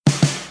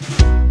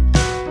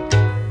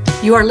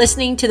You are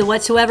listening to the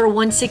Whatsoever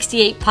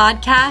 168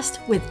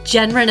 podcast with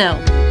Jen Renault.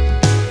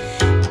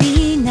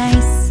 Be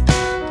nice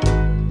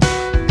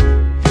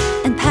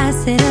and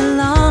pass it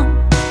along.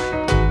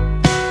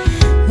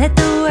 Let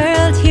the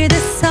world hear the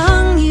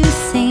song you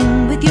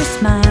sing with your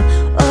smile.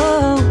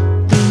 Oh,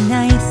 be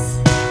nice.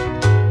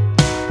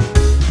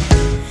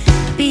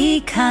 Be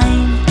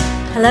kind.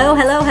 Hello,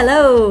 hello,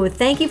 hello.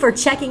 Thank you for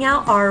checking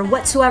out our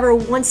Whatsoever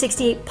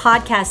 168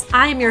 podcast.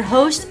 I am your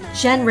host,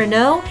 Jen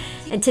Renault.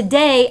 And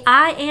today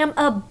I am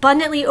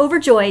abundantly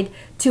overjoyed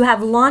to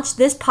have launched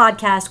this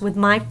podcast with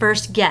my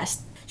first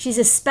guest. She's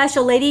a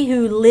special lady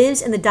who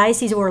lives in the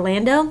Diocese of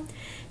Orlando.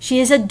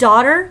 She is a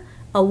daughter,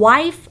 a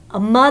wife, a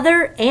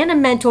mother, and a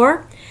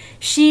mentor.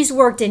 She's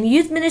worked in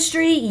youth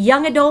ministry,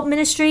 young adult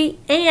ministry,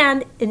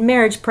 and in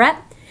marriage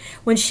prep.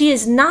 When she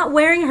is not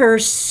wearing her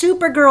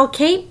Supergirl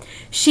cape,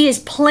 she is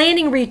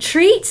planning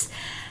retreats,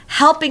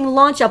 helping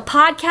launch a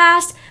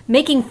podcast,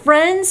 making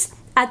friends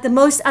at the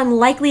most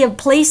unlikely of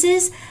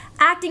places,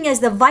 acting as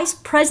the Vice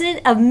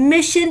President of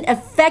Mission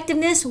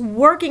Effectiveness,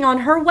 working on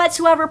her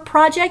Whatsoever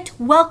project,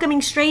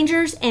 welcoming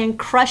strangers, and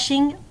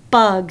crushing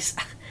bugs.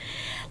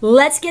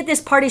 Let's get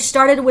this party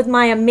started with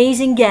my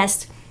amazing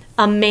guest,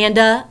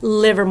 Amanda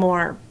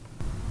Livermore.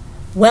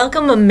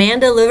 Welcome,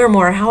 Amanda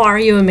Livermore. How are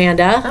you,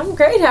 Amanda? I'm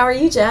great. How are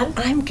you, Jen?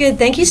 I'm good.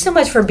 Thank you so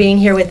much for being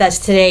here with us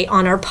today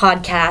on our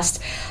podcast.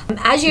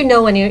 As you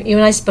know, when you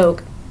and I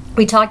spoke,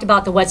 we talked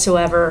about the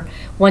Whatsoever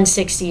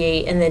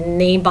 168 and the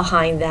name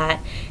behind that,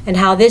 and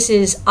how this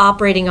is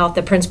operating off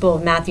the principle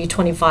of Matthew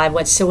 25,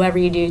 whatsoever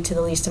you do to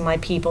the least of my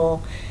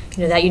people,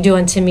 that you do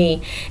unto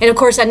me. And of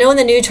course, I know in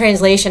the New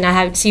Translation,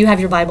 you have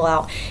your Bible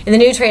out. In the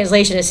New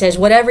Translation, it says,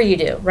 whatever you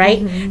do, right?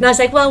 Mm-hmm. And I was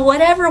like, well,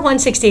 whatever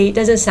 168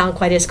 doesn't sound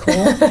quite as cool.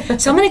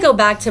 So I'm going to go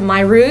back to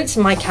my roots,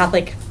 my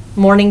Catholic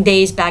morning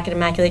days back at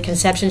Immaculate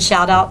Conception.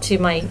 Shout out to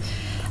my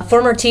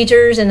former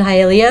teachers in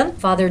Hialeah,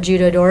 Father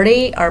Judah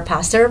Doherty, our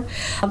pastor.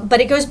 But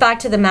it goes back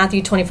to the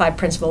Matthew 25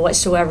 principle,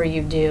 whatsoever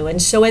you do.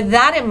 And so with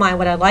that in mind,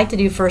 what I'd like to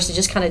do first is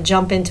just kind of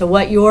jump into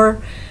what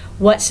your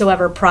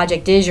Whatsoever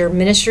project is, your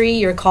ministry,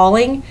 your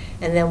calling,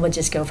 and then we'll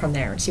just go from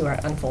there and see where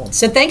it unfolds.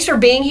 So thanks for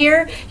being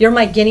here. You're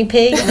my guinea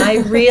pig, and I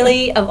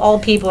really, of all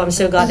people, I'm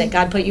so glad that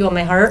God put you on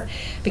my heart,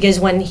 because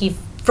when he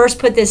first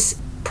put this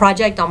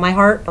project on my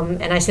heart,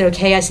 and I said,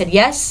 okay, I said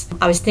yes,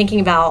 I was thinking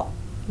about,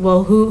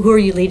 well, who are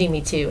you leading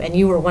me to? And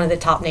you were one of the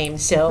top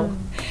names. So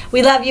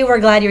we love you. We're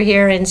glad you're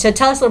here. And so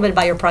tell us a little bit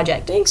about your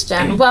project. Thanks,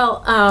 Jen.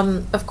 Well,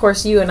 of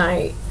course, you and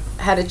I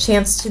had a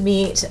chance to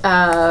meet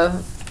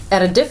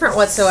at a different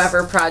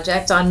Whatsoever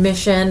project on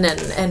mission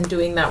and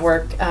doing that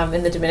work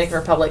in the Dominican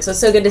Republic. So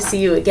it's so good to see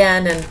you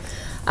again,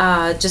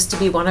 and just to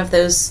be one of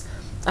those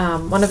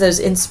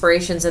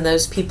inspirations and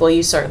those people.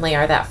 You certainly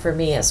are that for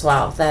me as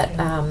well. That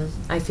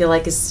I feel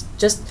like is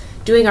just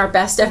doing our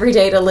best every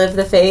day to live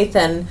the faith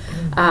and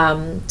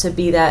to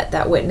be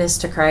that witness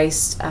to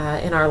Christ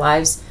in our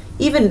lives,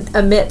 even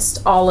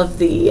amidst all of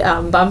the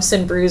bumps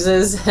and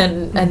bruises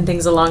and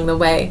things along the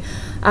way.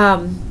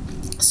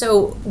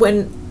 So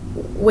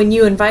when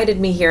you invited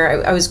me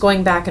here, I was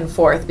going back and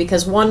forth,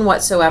 because one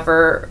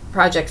Whatsoever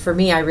project for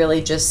me, I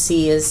really just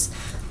see as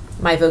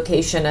my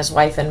vocation as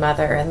wife and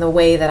mother, and the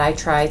way that I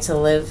try to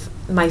live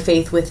my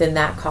faith within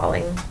that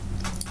calling.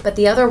 But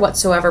the other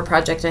Whatsoever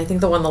project, and I think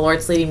the one the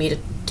Lord's leading me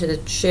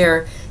to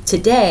share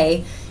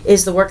today,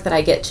 is the work that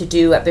I get to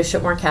do at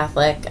Livermore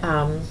Catholic,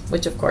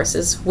 which of course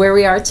is where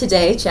we are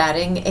today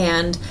chatting,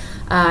 and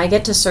I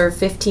get to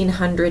serve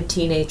 1,500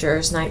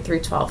 teenagers, 9th through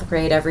 12th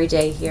grade, every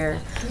day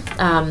here,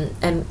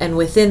 and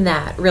within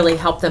that really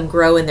help them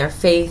grow in their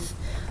faith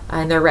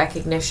and their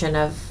recognition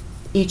of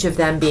each of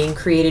them being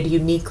created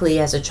uniquely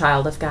as a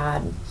child of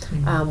God,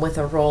 with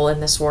a role in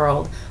this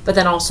world, but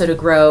then also to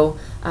grow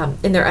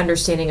in their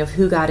understanding of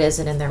who God is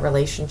and in their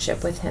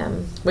relationship with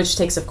Him, which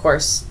takes, of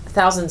course,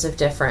 thousands of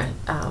different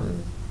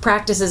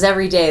practices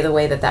every day, the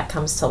way that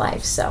comes to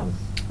life. So,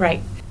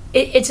 right.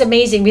 It's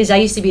amazing, because I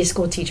used to be a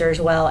school teacher as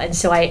well, and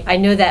so I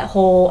know that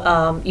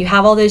whole, you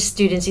have all those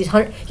students, you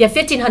have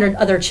 1,500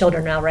 other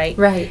children now, right?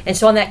 Right. And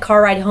so on that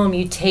car ride home,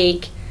 you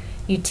take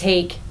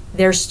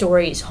their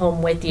stories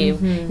home with you.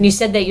 Mm-hmm. And you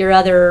said that your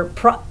other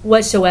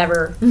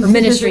Whatsoever, or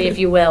ministry, if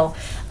you will,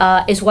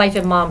 is wife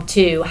and mom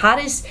too.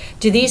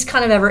 Do these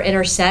kind of ever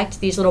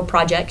intersect, these little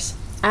projects?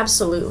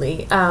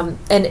 Absolutely, and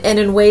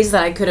in ways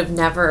that I could have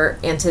never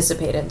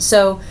anticipated.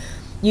 So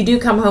you do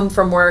come home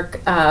from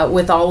work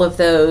with all of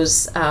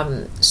those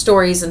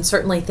stories and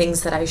certainly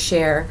things that I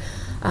share.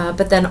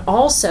 But then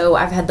also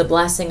I've had the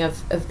blessing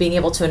of being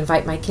able to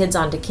invite my kids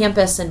onto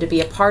campus and to be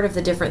a part of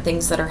the different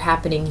things that are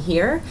happening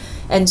here.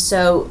 And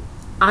so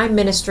I'm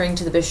ministering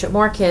to the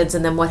Livermore kids,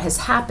 and then what has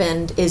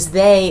happened is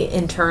they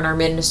in turn are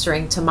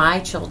ministering to my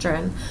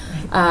children.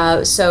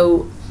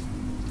 So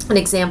an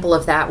example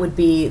of that would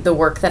be the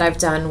work that I've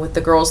done with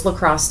the girls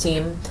lacrosse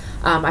team.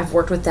 I've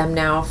worked with them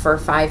now for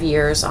 5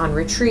 years on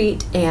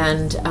retreat,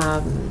 and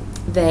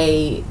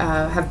they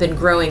have been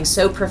growing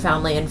so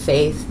profoundly in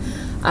faith,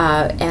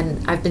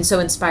 and I've been so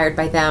inspired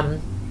by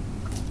them.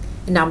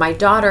 Now my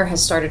daughter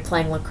has started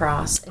playing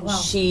lacrosse, and Wow.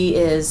 she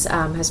is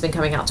has been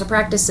coming out to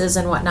practices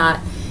and whatnot,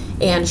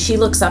 and she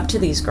looks up to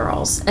these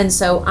girls. And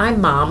so I'm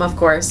mom, of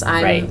course.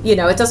 I'm Right.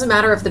 it doesn't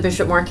matter if the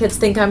Bishop Moore kids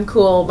think I'm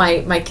cool.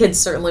 My kids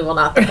certainly will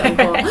not think I'm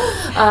cool.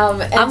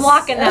 I'm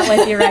walking that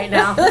with you right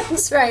now.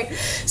 That's right.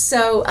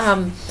 So,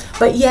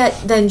 but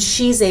yet then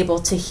she's able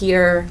to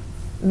hear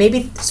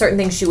maybe certain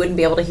things she wouldn't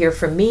be able to hear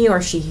from me,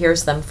 or she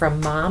hears them from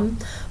mom.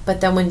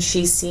 But then when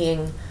she's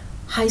seeing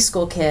high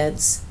school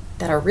kids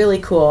that are really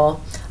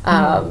cool,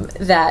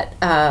 that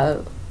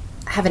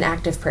have an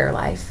active prayer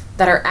life,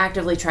 that are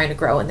actively trying to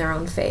grow in their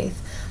own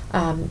faith,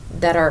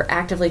 that are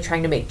actively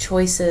trying to make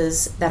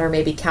choices that are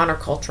maybe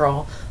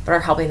countercultural, but are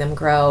helping them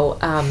grow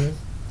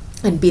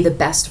and be the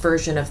best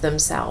version of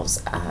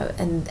themselves.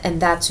 And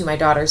that's who my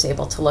daughter's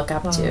able to look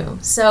up to.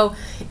 So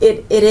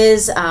it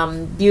is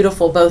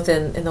beautiful, both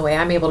in the way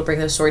I'm able to bring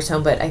those stories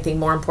home, but I think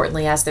more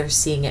importantly as they're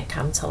seeing it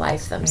come to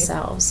life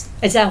themselves.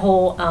 Right. It's that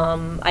whole,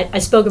 I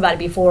spoke about it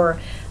before,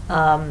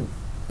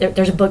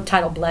 there's a book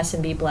titled Bless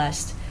and Be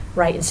Blessed,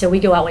 right? And so we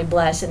go out and we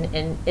bless,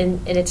 and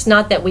it's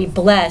not that we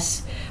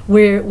bless,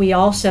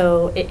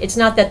 it's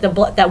not that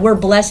that we're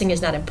blessing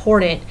is not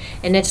important,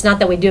 and it's not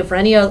that we do it for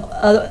any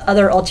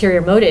other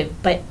ulterior motive,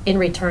 but in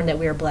return that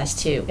we are blessed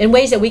too, in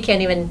ways that we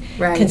can't even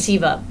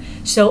conceive of.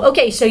 So,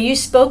 okay, so you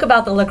spoke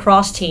about the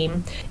lacrosse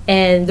team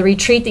and the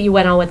retreat that you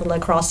went on with the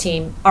lacrosse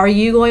team. Are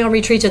you going on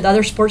retreats with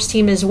other sports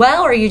team as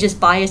well, or are you just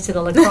biased to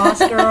the lacrosse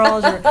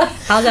girls, or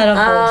how's that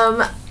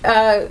unfold?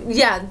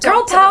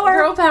 Girl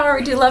power.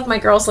 We do love my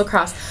girls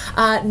lacrosse.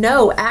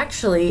 No,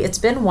 actually, it's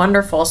been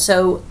wonderful.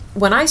 So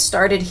when I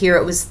started here,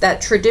 it was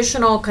that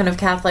traditional kind of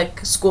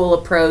Catholic school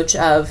approach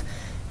of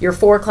your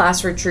 4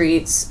 class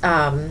retreats,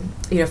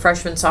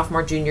 freshman,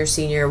 sophomore, junior,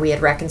 senior. We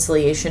had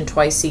reconciliation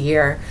twice a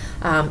year,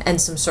 and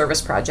some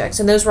service projects.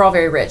 And those were all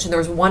very rich. And there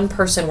was one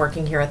person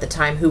working here at the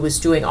time who was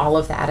doing all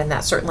of that, and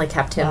that certainly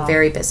kept him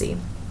very busy.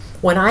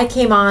 When I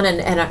came on,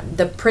 and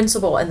the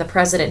principal and the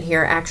president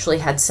here actually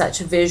had such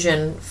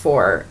vision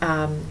for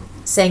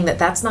saying that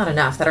that's not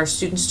enough, that our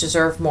students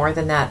deserve more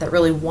than that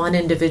really one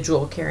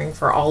individual caring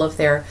for all of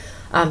their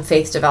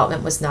faith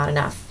development was not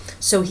enough.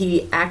 So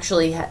he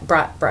actually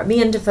brought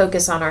me in to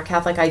focus on our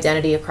Catholic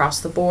identity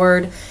across the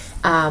board,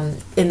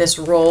 in this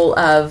role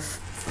of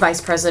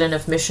Vice President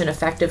of Mission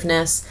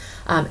Effectiveness.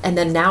 And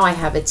then now I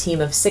have a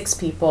team of 6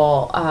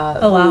 people,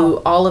 who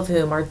all of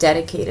whom are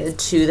dedicated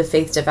to the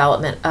faith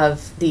development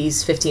of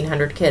these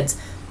 1,500 kids.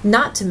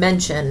 Not to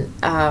mention,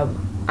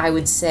 I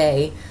would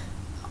say,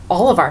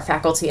 all of our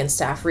faculty and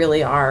staff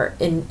really are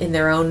in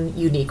their own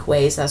unique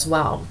ways as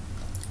well.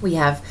 We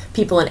have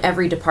people in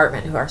every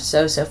department who are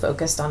so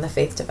focused on the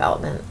faith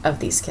development of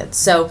these kids.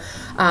 So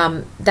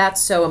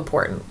that's so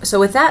important. So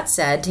with that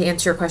said, to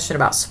answer your question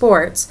about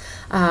sports,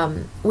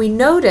 we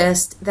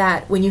noticed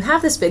that when you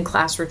have this big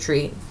class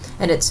retreat,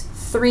 and it's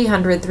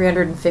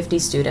 350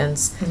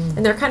 students,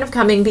 and they're kind of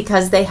coming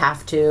because they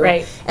have to.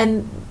 Right.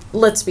 And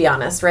let's be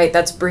honest, right?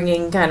 That's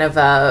bringing kind of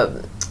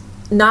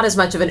not as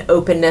much of an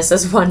openness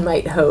as one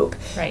might hope.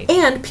 Right.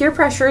 And peer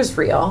pressure is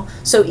real.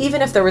 So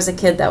even if there was a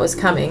kid that was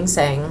coming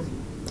saying,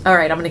 all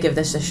right, I'm going to give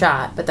this a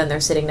shot, but then they're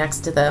sitting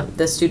next to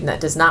the student that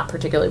does not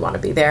particularly want to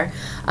be there,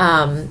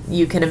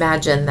 you can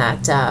imagine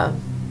that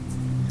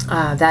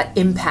that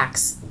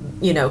impacts,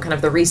 kind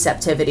of the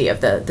receptivity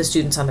of the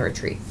students on the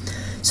retreat.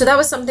 So that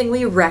was something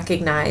we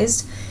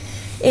recognized.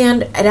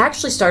 And it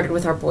actually started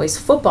with our boys'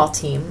 football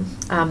team.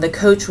 The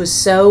coach was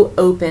so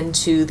open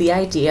to the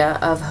idea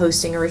of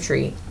hosting a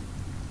retreat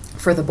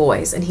for the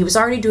boys. And he was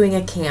already doing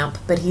a camp,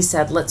 but he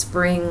said, let's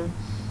bring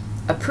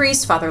a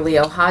priest, Father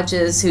Leo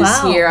Hodges,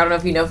 who's here. I don't know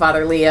if you know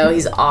Father Leo.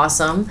 He's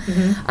awesome.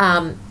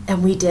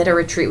 And we did a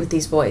retreat with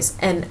these boys.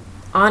 And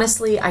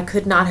honestly, I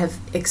could not have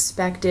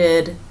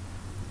expected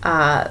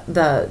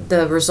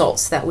the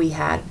results that we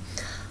had.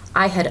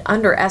 I had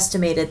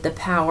underestimated the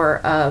power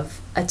of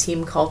a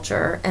team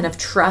culture and of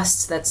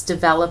trust that's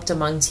developed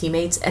among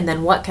teammates, and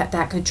then what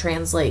that could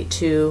translate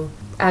to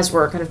as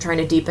we're kind of trying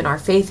to deepen our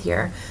faith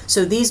here.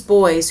 So these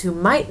boys who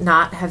might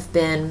not have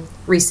been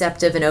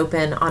receptive and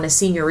open on a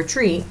senior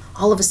retreat,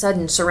 all of a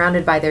sudden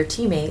surrounded by their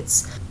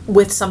teammates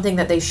with something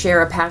that they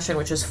share a passion,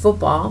 which is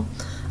football,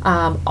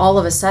 all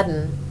of a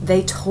sudden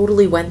they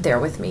totally went there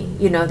with me.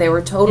 They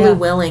were totally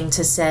willing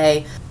to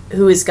say,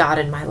 who is God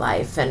in my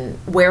life, and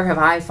where have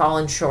I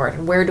fallen short,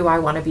 and where do I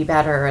want to be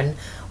better? And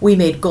we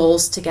made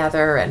goals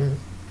together and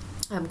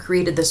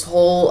created this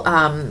whole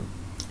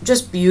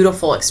just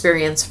beautiful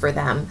experience for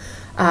them.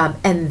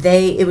 And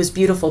it was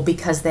beautiful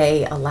because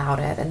they allowed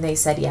it and they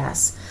said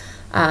yes.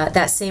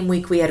 That same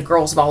week we had a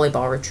girls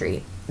volleyball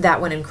retreat.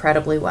 That went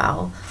incredibly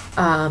well.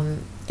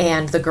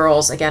 And the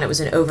girls, again, it was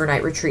an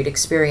overnight retreat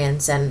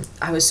experience, and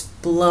I was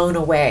blown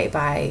away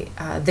by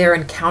their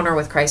encounter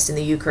with Christ in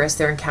the Eucharist,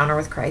 their encounter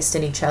with Christ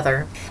in each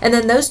other. And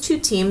then those 2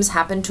 teams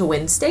happened to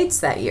win states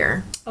that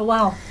year. Oh,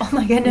 wow. Oh,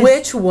 my goodness.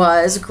 Which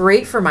was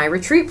great for my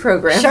retreat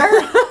program.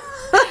 Sure.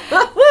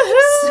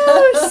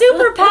 Woohoo!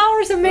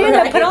 superpowers, Amanda.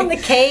 Right. Put on the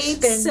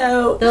cape and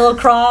So- the little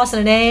cross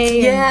and an A.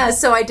 and- Yeah,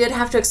 so I did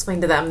have to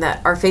explain to them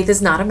that our faith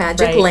is not a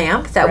magic Right.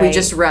 lamp that we Right.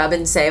 just rub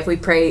and say if we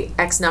pray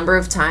X number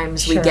of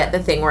times, we Sure. get the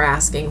thing we're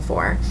asking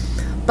for.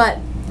 But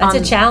That's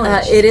a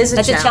challenge. it is a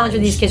That's challenge. a challenge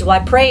with these kids. Well, I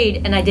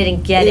prayed and I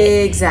didn't get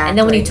it. Exactly. And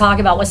then when you talk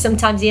about, well,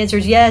 sometimes the answer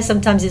is yes,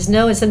 sometimes it's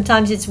no, and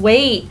sometimes it's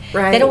wait.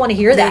 Right. They don't want to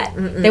hear They- that.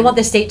 They want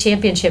the state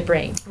championship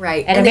ring.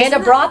 Right. And And Amanda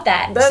isn't brought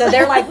that. So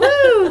they're like,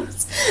 woo.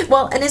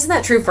 Well, and isn't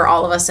that true for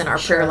all of us in our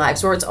prayer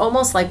lives, where it's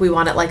almost like we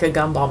want it like a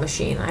gumball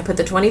machine? I put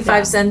the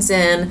 25 cents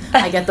in,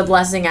 I get the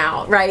blessing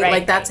out, right? Right.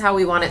 Like that's how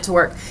we want it to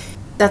work.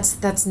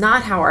 That's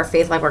not how our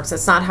faith life works.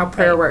 That's not how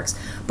prayer Right. works.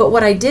 But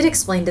what I did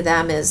explain to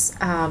them is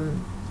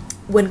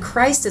when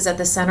Christ is at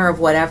the center of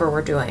whatever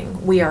we're doing,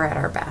 we are at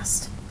our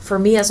best. For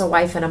me as a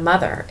wife and a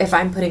mother, if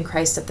I'm putting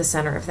Christ at the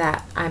center of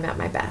that, I'm at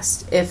my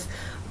best. If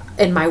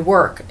in my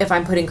work, if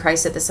I'm putting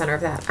Christ at the center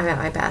of that, I'm at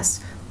my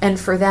best. And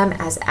for them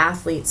as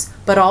athletes,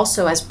 but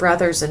also as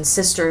brothers and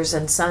sisters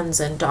and sons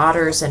and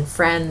daughters and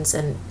friends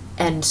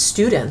and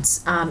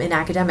students in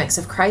academics,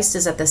 if Christ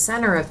is at the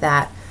center of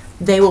that,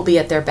 they will be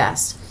at their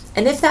best.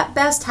 And if that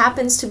best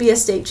happens to be a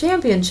state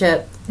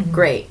championship,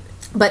 great.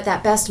 But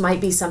that best might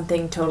be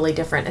something totally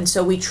different. And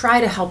so we try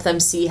to help them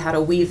see how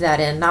to weave that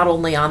in, not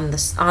only on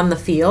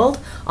the field,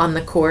 on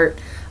the court,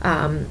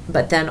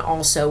 but then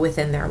also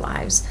within their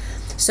lives.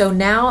 So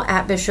now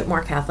at Bishop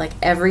Moore Catholic,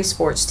 every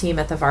sports team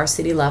at the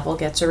varsity level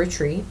gets a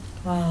retreat.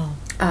 Wow.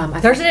 I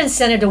There's an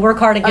incentive to work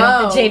hard and get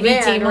off the JV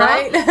man, team,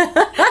 right?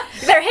 huh?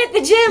 You better hit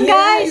the gym, Yeah,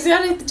 guys. you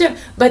gotta hit the gym.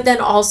 But then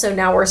also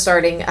now we're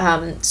starting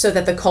so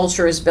that the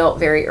culture is built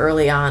very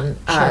early on,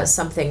 Sure.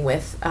 something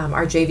with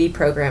our JV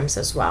programs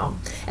as well.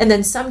 And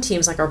then some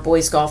teams, like our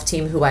boys golf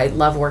team, who I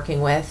love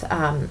working with,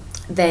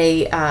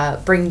 they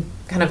bring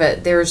kind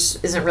of theirs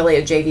isn't really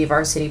a JV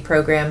varsity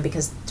program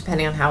because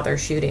depending on how they're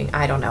shooting,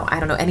 I don't know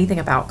anything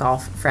about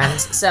golf,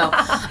 friends. So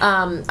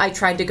I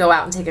tried to go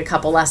out and take a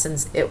couple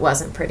lessons. It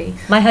wasn't pretty.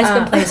 My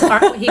husband plays,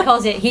 he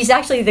calls it, he's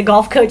actually the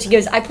golf coach. He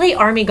goes, I play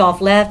Army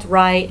golf, left,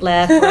 right.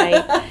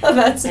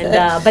 That's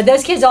And but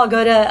those kids all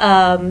go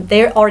to,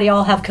 they already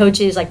all have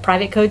coaches, like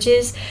private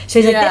coaches. So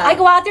he's like, Yeah. I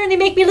go out there and they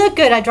make me look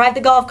good. I drive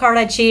the golf cart,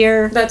 I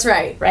cheer. That's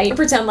right. Right. I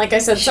pretend like I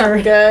said Sure.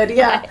 something good.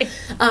 Yeah.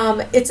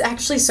 Right. It's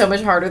actually so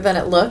much harder than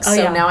it looks. Oh,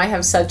 so yeah. now I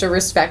have such a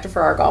respect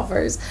for our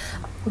golfers.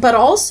 But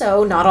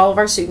also, not all of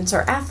our students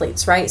are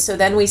athletes, right? So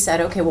then we said,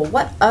 okay, well,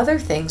 what other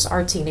things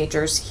are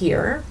teenagers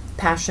here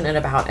passionate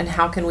about, and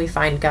how can we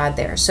find God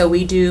there? So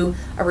we do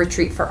a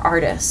retreat for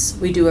artists.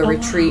 We do a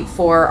retreat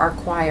for our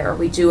choir.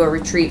 We do a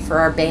retreat for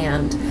our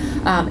band.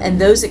 And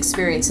those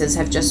experiences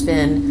have just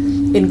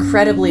been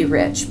incredibly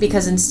rich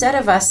because instead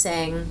of us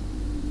saying,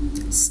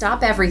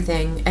 stop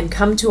everything and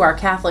come to our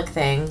Catholic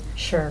thing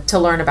Sure. to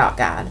learn about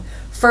God,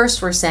 first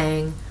we're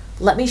saying,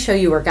 let me show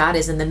you where God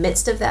is in the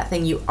midst of that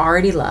thing you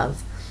already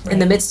love, in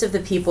the midst of the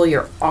people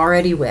you're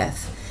already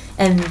with.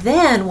 And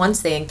then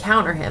once they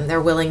encounter him,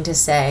 they're willing to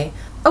say,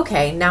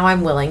 okay, now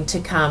I'm willing to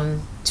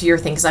come to your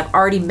thing because I've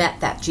already met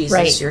that Jesus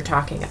Right. you're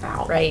talking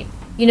about. Right.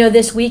 You know,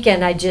 this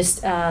weekend I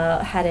just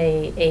had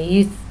a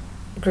youth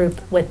group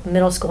with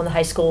middle school and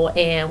high school,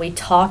 and we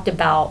talked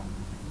about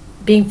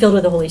being filled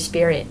with the Holy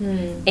Spirit,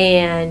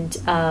 and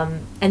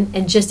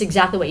just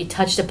exactly what you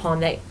touched upon,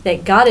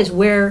 that God is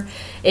where,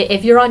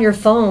 if you're on your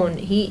phone,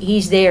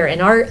 He's there, and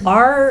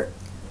our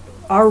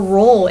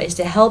role is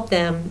to help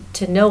them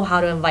to know how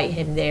to invite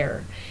Him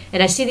there.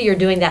 And I see that you're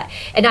doing that.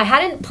 And I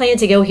hadn't planned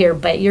to go here,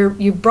 but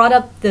you brought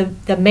up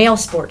the male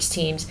sports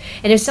teams.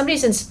 And if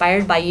somebody's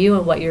inspired by you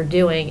and what you're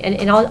doing,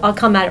 and I'll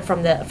come at it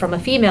from a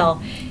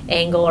female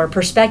angle or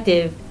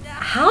perspective,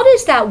 how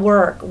does that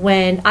work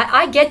when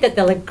I get that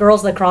the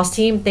girls lacrosse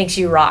team thinks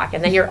you rock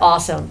and that you're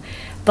awesome,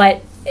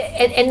 but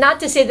and not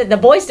to say that the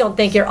boys don't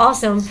think you're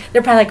awesome,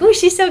 they're probably like, oh,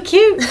 she's so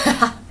cute.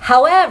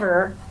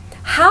 However,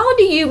 how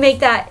do you make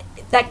that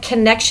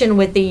connection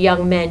with the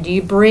young men? Do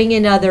you bring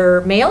in other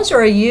males,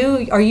 or are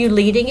you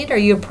leading it? Are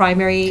you a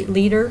primary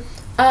leader?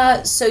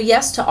 So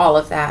yes to all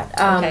of that,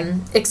 Okay.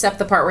 except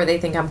the part where they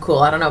think I'm cool.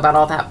 I don't know about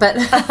all that, but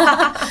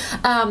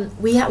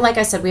we have, like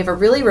I said, we have a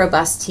really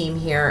robust team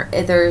here.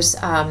 There's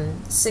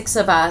 6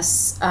 of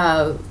us,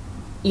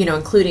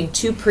 including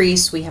 2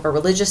 priests. We have a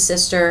religious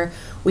sister.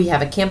 We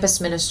have a campus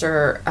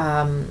minister.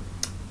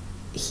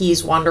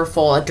 He's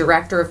wonderful. A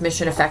director of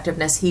mission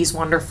effectiveness. He's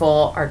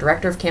wonderful. Our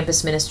director of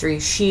campus ministry.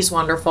 She's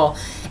wonderful.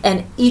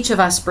 And each of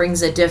us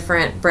brings a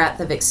different breadth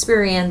of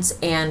experience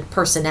and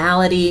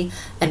personality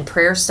and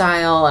prayer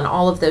style and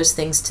all of those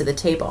things to the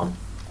table.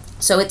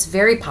 So it's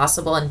very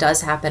possible, and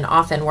does happen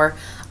often, where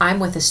I'm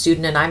with a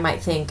student and I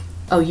might think,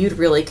 oh, you'd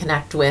really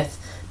connect with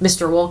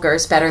Mr.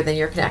 Wolkers better than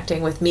you're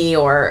connecting with me,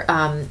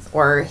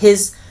 or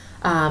his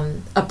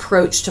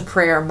approach to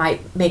prayer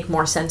might make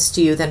more sense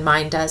to you than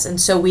mine does.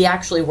 And so we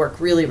actually work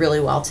really,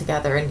 really well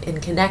together in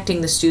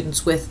connecting the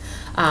students with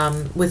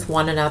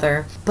one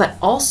another. But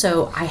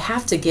also, I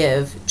have to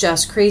give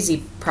just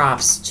crazy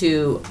props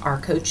to our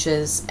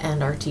coaches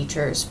and our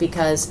teachers,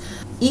 because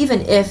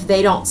even if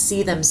they don't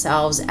see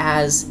themselves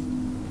as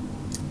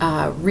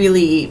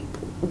really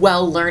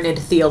well-learned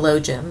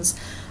theologians,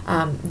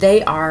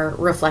 they are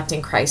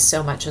reflecting Christ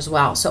so much as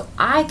well. So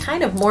I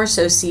kind of more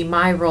so see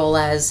my role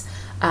as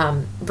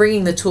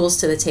bringing the tools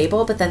to the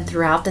table, but then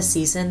throughout the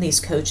season, these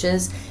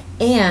coaches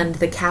and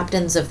the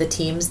captains of the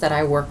teams that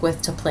I work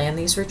with to plan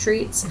these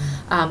retreats,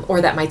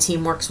 or that my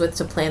team works with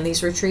to plan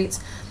these retreats,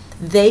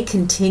 they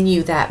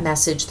continue that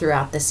message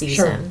throughout the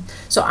season. Sure.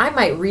 So I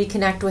might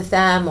reconnect with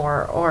them,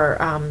 or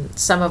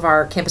some of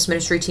our campus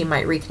ministry team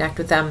might reconnect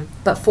with them.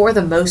 But for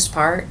the most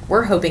part,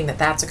 we're hoping that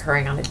that's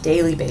occurring on a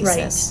daily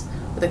basis.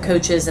 Right. The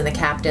coaches and the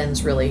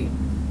captains really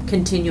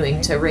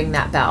continuing to ring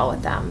that bell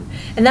with them.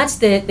 And that's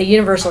the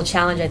universal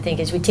challenge, I think,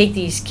 is we take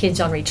these kids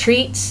on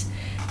retreats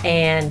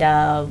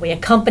and we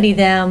accompany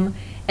them.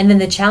 And then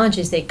the challenge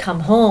is they come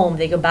home,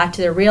 they go back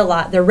to their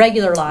their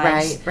regular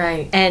lives.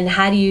 Right. And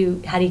how do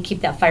you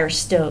keep that fire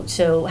stoked?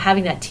 So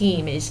having that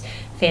team is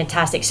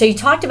fantastic. So you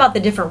talked about the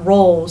different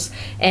roles,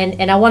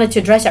 and I wanted to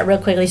address that real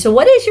quickly. So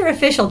what is your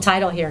official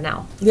title here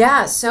now?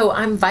 Yeah, so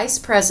I'm Vice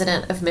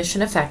President of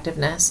Mission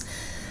Effectiveness,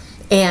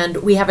 and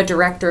we have a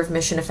Director of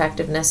Mission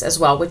Effectiveness as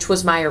well, which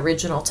was my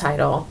original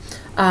title.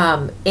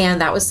 And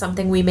that was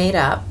something we made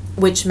up,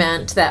 which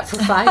meant that for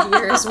 5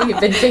 years we've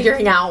been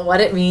figuring out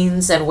what it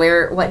means and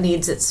what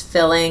needs it's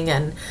filling,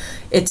 and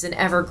it's an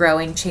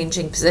ever-growing,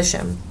 changing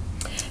position.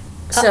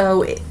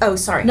 So,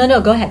 sorry. No,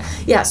 go ahead.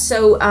 Yeah,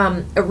 so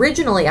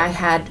originally I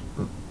had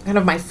kind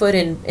of my foot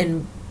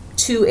in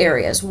two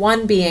areas.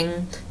 One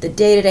being the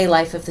day-to-day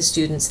life of the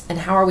students and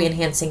how are we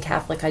enhancing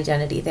Catholic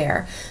identity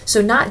there.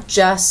 So not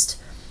just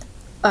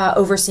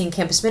overseeing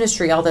campus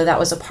ministry, although that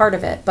was a part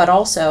of it, but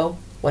also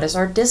what does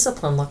our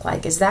discipline look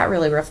like? Is that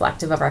really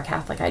reflective of our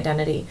Catholic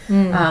identity?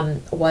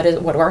 What do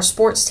our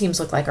sports teams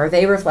look like? Are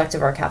they reflective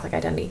of our Catholic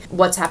identity?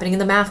 What's happening in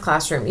the math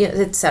classroom,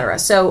 et cetera.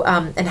 So,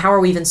 and how are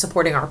we even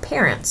supporting our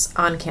parents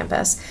on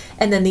campus?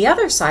 And then the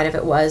other side of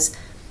it was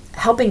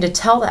helping to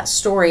tell that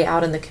story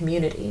out in the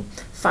community,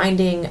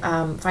 finding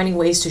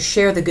ways to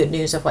share the good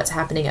news of what's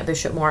happening at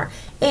Bishop Moore,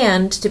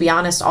 and to be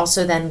honest,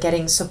 also then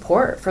getting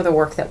support for the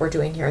work that we're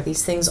doing here.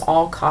 These things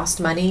all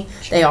cost money.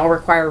 Sure. They all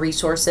require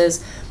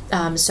resources.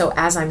 So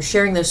as I'm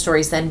sharing those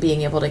stories, then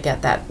being able to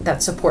get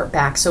that support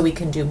back so we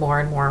can do more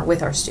and more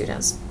with our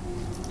students.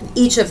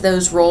 Each of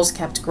those roles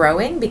kept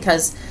growing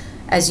because,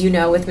 as you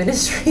know, with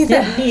ministry,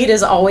 that need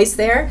is always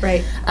there.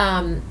 Right.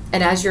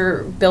 And as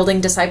you're building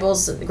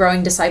disciples,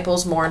 growing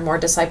disciples, more and more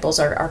disciples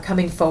are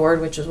coming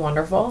forward, which is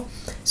wonderful.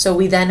 So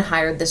we then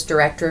hired this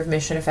Director of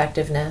Mission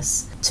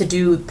Effectiveness to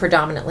do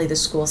predominantly the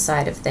school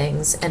side of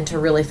things and to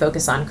really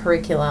focus on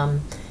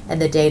curriculum and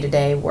the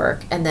day-to-day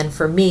work. And then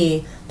for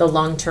me, the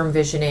long-term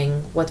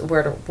visioning, what's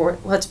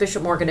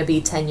Bishop Moore going to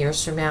be 10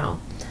 years from now?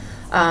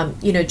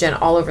 Jen,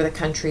 all over the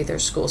country,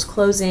 there's schools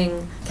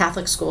closing,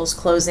 Catholic schools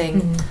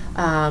closing,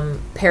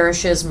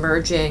 parishes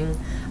merging.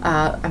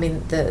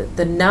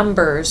 The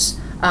numbers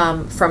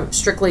from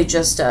strictly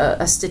just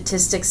a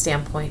statistic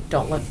standpoint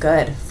don't look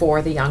good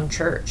for the young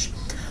church.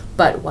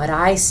 But what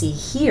I see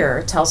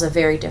here tells a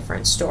very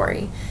different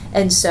story.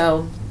 And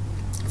so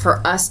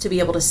for us to be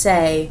able to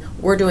say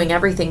we're doing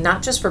everything,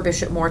 not just for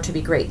Bishop Moore to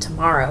be great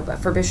tomorrow, but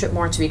for Bishop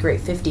Moore to be great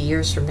 50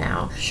 years from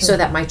now, sure, so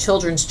that my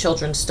children's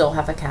children still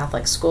have a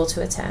Catholic school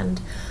to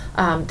attend.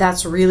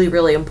 That's really,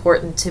 really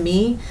important to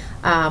me.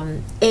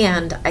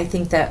 And I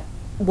think that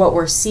what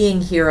we're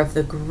seeing here of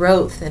the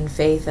growth in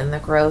faith and the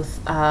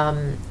growth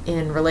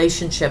in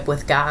relationship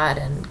with God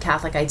and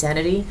Catholic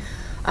identity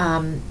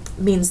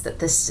means that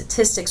the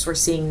statistics we're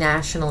seeing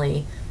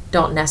nationally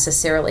don't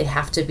necessarily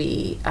have to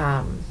be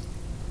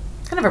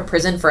kind of a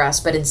prison for us,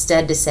 but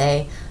instead to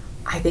say,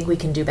 I think we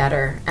can do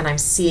better, and I'm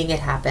seeing it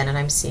happen, and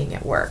I'm seeing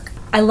it work.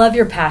 I love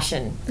your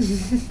passion.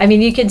 I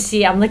mean, you can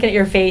see, I'm looking at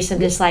your face and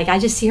just like, I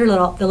just see the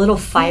little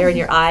fire in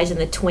your eyes and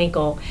the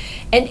twinkle.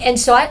 And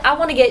so I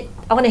want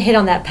to hit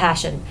on that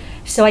passion.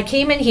 So I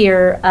came in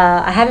here,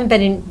 I haven't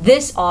been in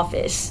this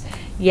office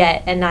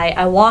yet, and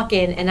I walk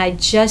in and I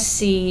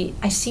see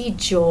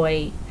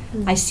joy.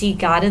 I see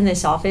God in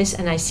this office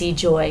and I see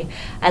joy.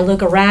 I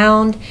look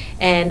around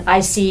and I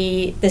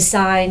see the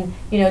sign,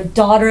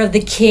 daughter of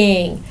the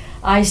King.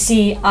 I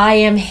see I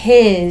am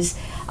his.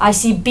 I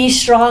see be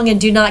strong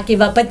and do not give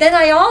up. But then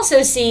I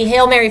also see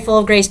Hail Mary, full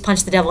of grace,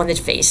 punch the devil in the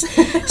face.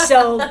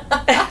 So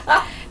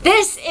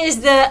this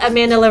is the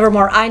Amanda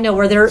Livermore I know,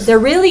 where there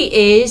really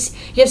is,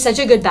 you have such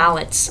a good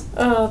balance.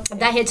 Oh,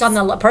 that hits on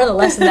the part of the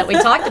lesson that we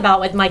talked about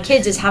with my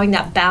kids, is having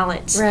that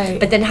balance. Right.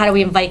 But then how do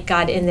we invite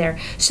God in there?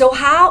 So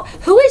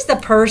who is the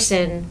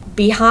person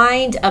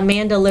behind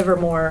Amanda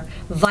Livermore,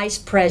 Vice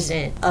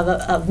President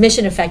of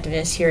Mission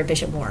Effectiveness here at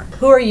Bishop Moore?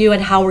 Who are you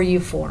and how were you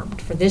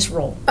formed for this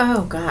role?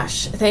 Oh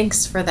gosh,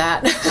 thanks for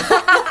that.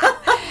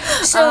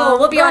 So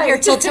we'll be on here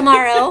till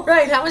tomorrow.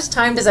 Right, how much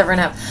time does everyone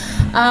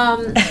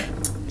have?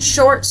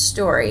 Short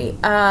story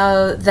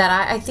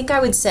that I think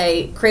I would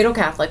say cradle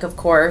Catholic, of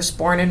course,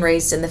 born and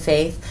raised in the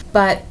faith,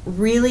 but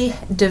really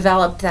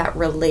developed that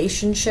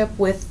relationship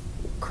with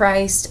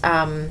Christ,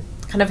 kind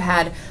of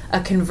had a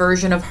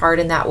conversion of heart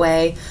in that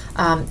way,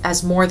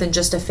 as more than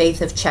just a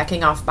faith of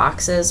checking off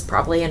boxes,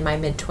 probably in my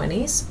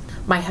mid-20s.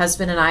 my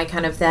husband and I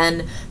kind of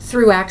then,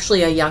 through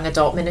actually a young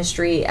adult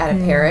ministry at a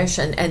parish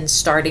and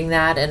starting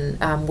that,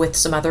 and with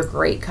some other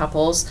great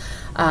couples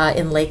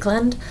in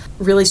Lakeland,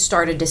 really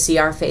started to see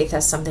our faith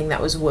as something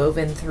that was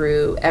woven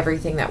through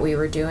everything that we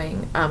were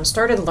doing.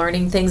 Started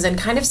learning things and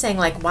kind of saying,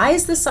 like, why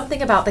is this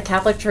something about the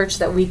Catholic Church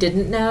that we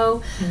didn't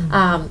know?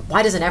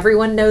 Why doesn't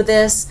everyone know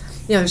this?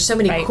 There's so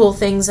many cool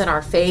things in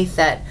our faith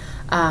that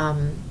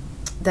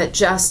that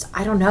just,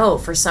 I don't know,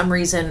 for some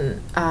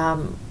reason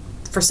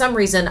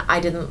I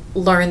didn't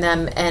learn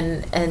them,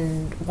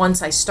 and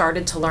once I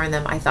started to learn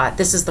them, I thought,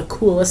 this is the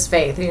coolest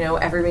faith.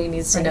 Everybody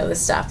needs to know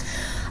this stuff.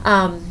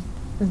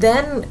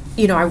 Then,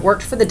 I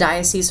worked for the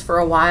diocese for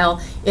a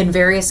while in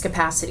various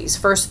capacities.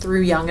 First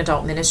through young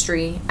adult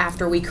ministry.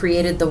 After we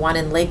created the one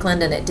in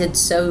Lakeland and it did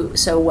so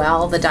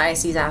well, the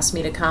diocese asked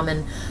me to come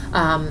and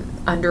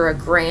under a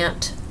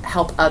grant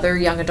help other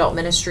young adult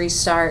ministries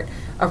start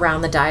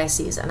around the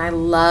diocese. And I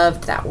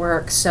loved that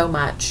work so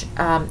much.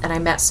 And I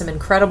met some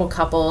incredible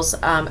couples,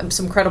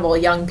 some incredible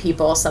young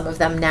people. Some of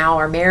them now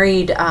are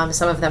married.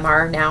 Some of them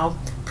are now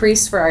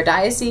priests for our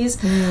diocese.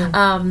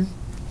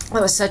 It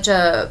was such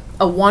a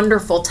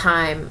wonderful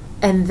time.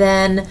 And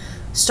then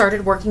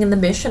started working in the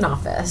mission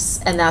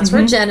office. And that's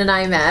where Jen and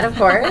I met, of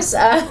course.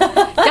 Dun,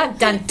 dun,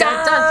 dun,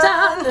 dun,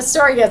 dun. The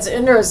story gets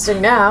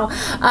interesting now.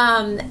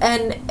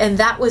 And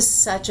that was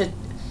such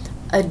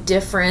a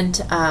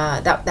different,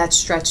 that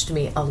stretched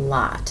me a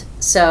lot.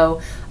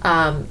 So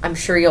I'm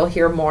sure you'll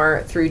hear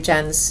more through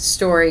Jen's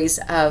stories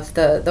of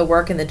the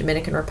work in the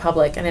Dominican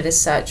Republic. And it is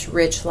such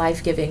rich,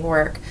 life-giving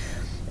work.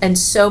 And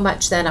so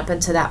much then up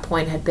until that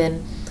point had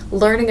been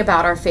learning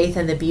about our faith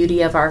and the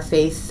beauty of our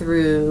faith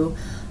through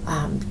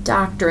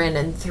doctrine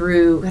and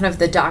through kind of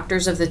the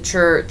doctors of the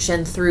church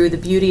and through the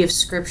beauty of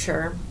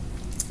Scripture.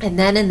 And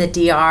then in the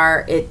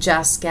DR, it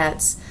just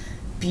gets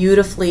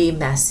beautifully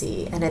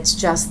messy, and it's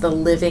just the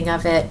living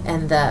of it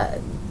and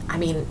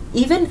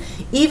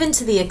even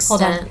to the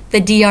extent.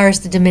 The DR is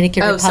the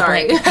Dominican Republic.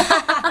 Sorry.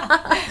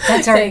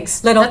 That's our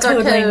little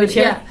code language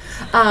here.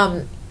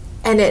 Yeah.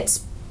 And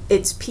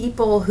it's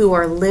people who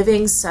are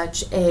living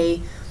such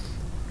a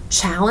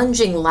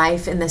challenging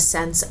life in the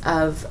sense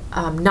of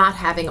not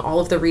having all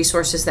of the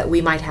resources that we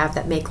might have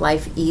that make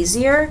life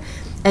easier,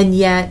 and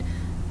yet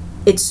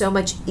it's so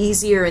much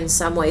easier in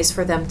some ways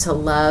for them to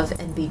love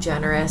and be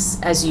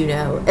generous, as you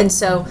know. And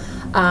so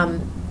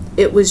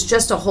it was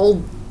just a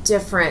whole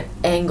different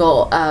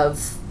angle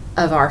of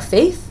our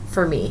faith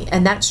for me,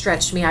 and that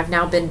stretched me. I've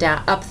now been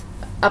down up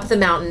the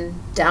mountain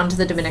down to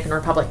the Dominican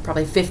Republic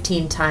probably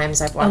 15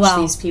 times. I've watched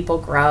these people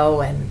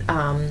grow, and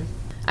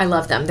I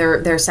love them.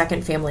 They're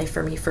second family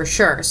for me for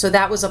sure. So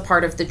that was a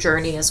part of the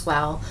journey as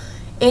well.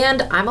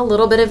 And I'm a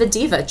little bit of a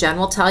diva. Jen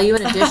will tell you,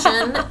 in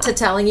addition to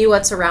telling you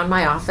what's around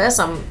my office,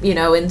 I'm,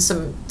 in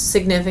some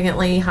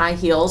significantly high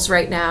heels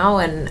right now,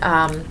 and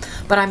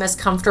but I'm as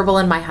comfortable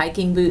in my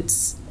hiking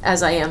boots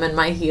as I am in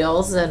my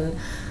heels. And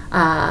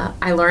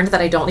I learned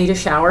that I don't need a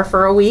shower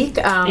for a week.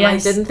 I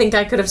didn't think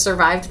I could have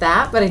survived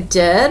that, but I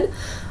did.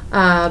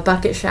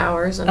 Bucket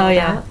showers and all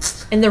that.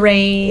 In the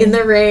rain.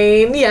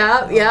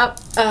 Yep.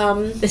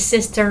 The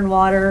cistern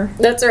water.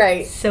 That's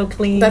right. So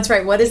clean. That's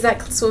right. What is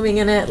that swimming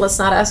in it? Let's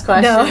not ask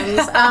questions.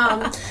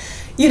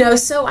 No.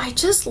 So I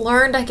just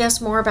learned, I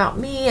guess, more about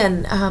me.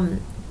 And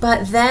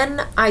but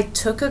then I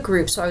took a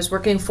group. So I was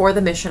working for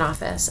the mission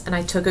office, and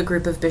I took a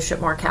group of Bishop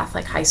Moore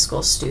Catholic high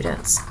school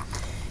students.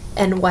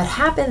 And what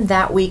happened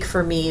that week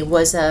for me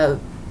was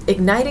a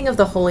igniting of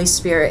the Holy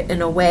Spirit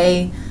in a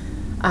way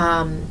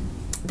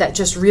that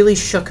just really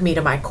shook me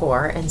to my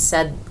core and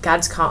said,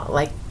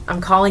 I'm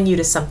calling you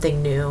to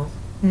something new.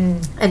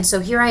 And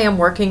so here I am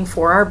working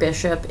for our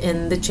bishop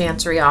in the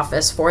chancery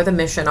office for the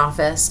mission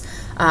office.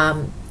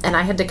 And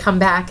I had to come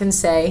back and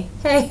say,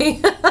 hey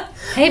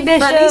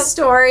Bishop. Funny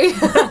story.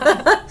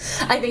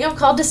 I think I'm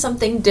called to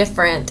something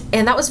different.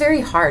 And that was very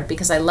hard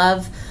because I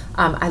loved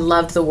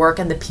the work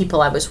and the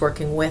people I was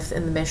working with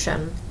in the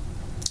mission.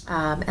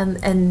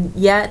 And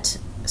yet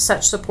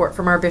such support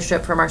from our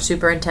bishop, from our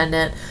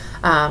superintendent,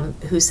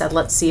 who said,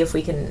 let's see if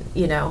we can,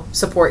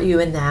 support you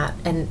in that.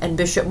 And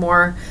Bishop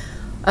Moore,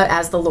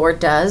 as the Lord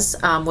does,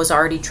 was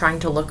already trying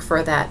to look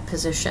for that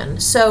position.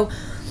 So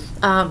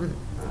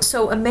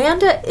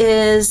Amanda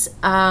is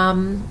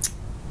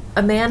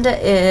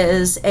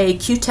a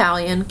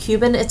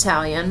Cuban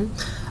Italian,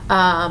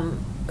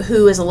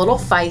 who is a little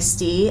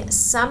feisty,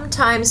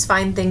 sometimes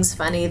find things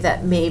funny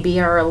that maybe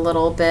are a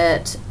little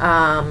bit,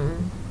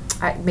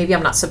 maybe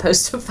I'm not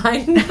supposed to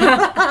find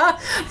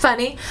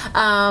funny.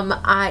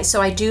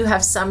 So I do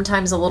have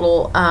sometimes a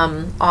little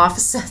off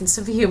sense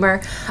of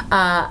humor.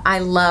 I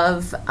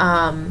love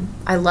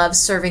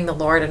serving the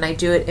Lord, and I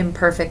do it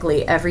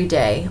imperfectly every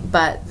day.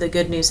 But the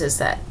good news is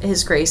that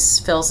His grace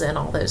fills in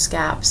all those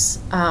gaps.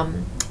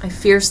 I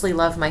fiercely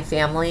love my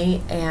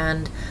family,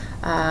 and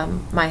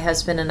my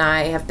husband and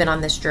I have been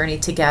on this journey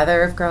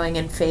together of growing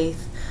in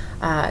faith.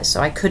 So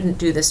I couldn't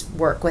do this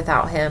work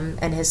without him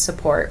and his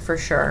support for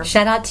sure.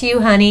 Shout out to you,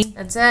 honey.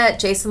 That's it.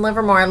 Jason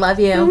Livermore, I love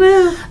you.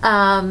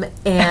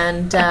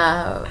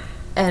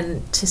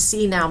 and to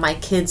see now my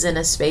kids in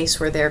a space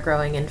where they're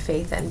growing in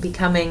faith and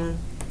becoming,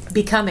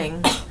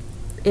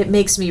 it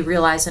makes me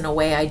realize in a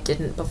way I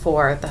didn't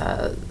before,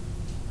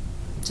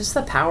 just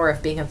the power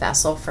of being a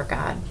vessel for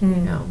God, you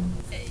know.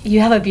 You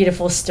have a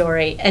beautiful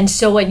story. And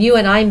so when you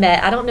and I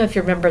met, I don't know if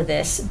you remember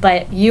this,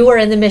 but you were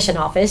in the mission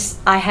office.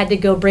 I had to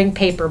go bring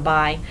paper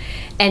by.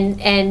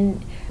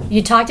 And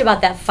you talked about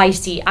that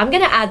feisty. I'm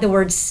going to add the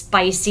word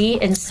spicy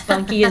and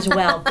spunky as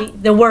well,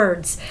 the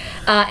words.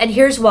 And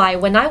here's why.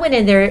 When I went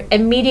in there,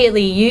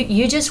 immediately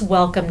you just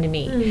welcomed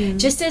me.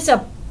 Just as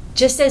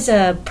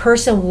a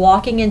person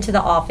walking into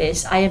the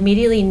office, I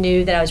immediately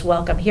knew that I was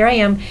welcome. Here I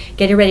am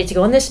getting ready to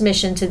go on this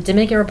mission to the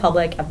Dominican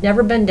Republic. I've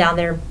never been down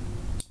there.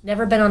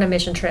 Never been on a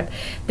mission trip.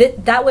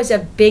 That was a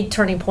big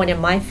turning point in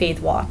my faith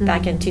walk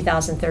back in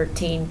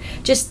 2013.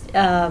 Just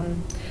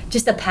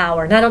the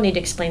power. And I don't need to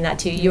explain that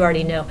to you. You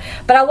already know.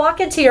 But I walk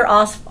into your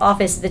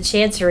office at the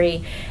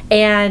Chancery,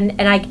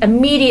 and I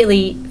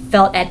immediately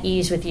felt at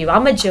ease with you.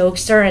 I'm a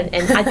jokester, and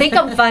I think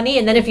I'm funny.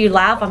 And then if you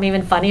laugh, I'm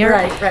even funnier.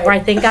 Right. Or I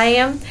think I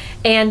am.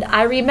 And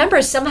I remember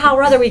somehow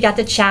or other we got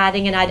to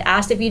chatting, and I'd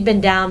asked if you'd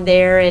been down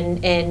there,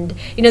 and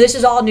you know, this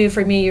is all new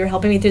for me. You're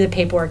helping me through the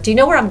paperwork. Do you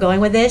know where I'm going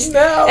with this?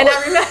 No. And I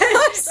remember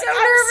I'm so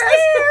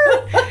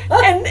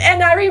nervous.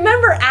 and I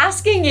remember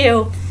asking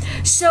you,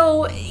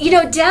 so, you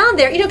know, down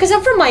there, you know, because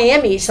I'm from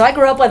Miami, so I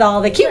grew up with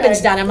all the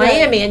Cubans down in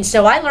Miami, and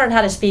so I learned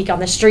how to speak on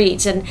the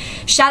streets. And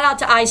shout out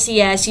to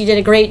ICS, you did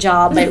a great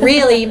job, but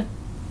really,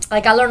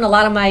 like, I learned a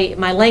lot of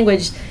my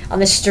language on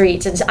the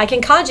streets, and I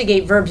can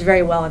conjugate verbs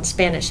very well in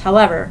Spanish.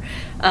 However,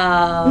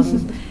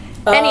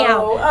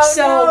 anyhow,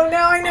 so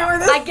now I know where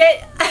this.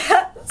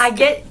 I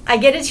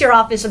get into your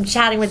office, I'm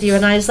chatting with you,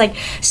 and I was like,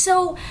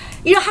 so,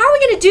 you know, how are we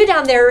going to do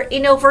down there, you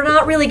know, if we're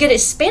not really good at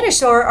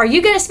Spanish, or are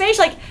you good at Spanish?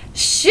 Like,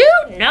 shoot,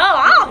 no,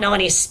 I don't know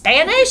any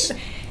Spanish.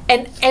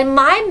 And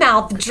my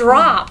mouth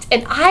dropped,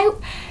 and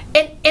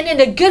in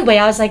a good way,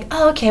 I was like,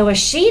 oh, okay, well,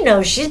 she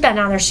knows, she's been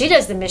down there, she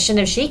does the mission,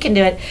 if she can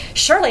do it,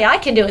 surely I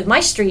can do it with my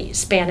street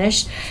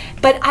Spanish.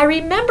 But I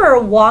remember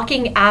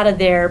walking out of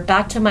there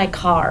back to my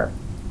car,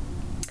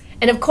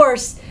 and of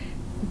course,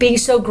 being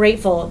so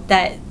grateful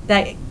that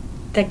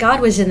God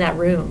was in that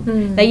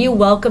room, that you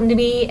welcomed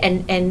me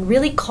and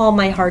really calmed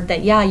my heart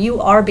that, yeah, you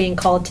are being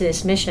called to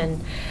this mission,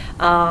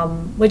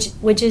 which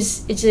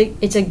is,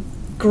 it's a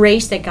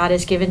grace that God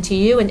has given to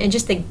you, and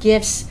just the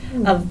gifts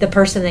of the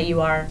person that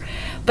you are.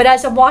 But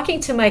as I'm walking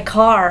to my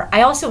car,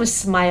 I also was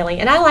smiling,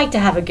 and I like to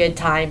have a good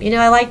time. You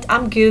know,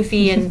 I'm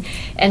goofy,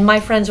 and my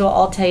friends will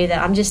all tell you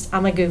that I'm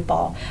a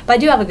goofball, but I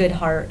do have a good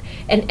heart,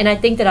 and I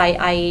think that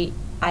I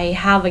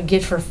have a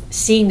gift for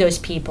seeing those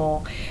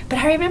people. But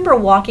I remember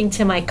walking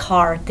to my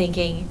car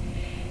thinking,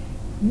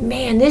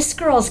 man, this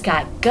girl's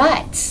got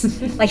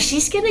guts. Like,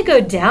 she's going to go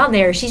down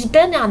there. She's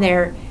been down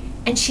there,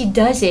 and she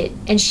does it.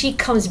 And she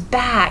comes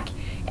back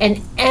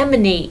and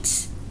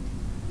emanates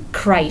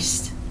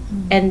Christ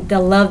and the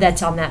love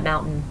that's on that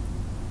mountain.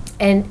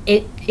 And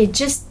it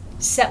just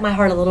set my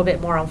heart a little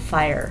bit more on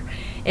fire.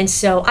 And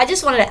so I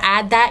just wanted to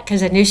add that,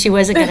 because I knew she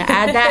wasn't going to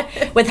add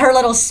that with her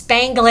little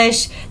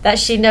Spanglish that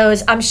she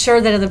knows. I'm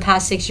sure that in the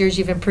past 6 years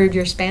you've improved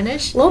your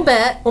Spanish. A little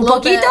bit. Un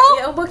poquito?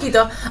 Yeah, un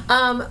poquito.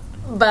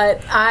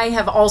 But I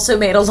have also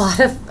made a lot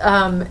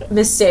of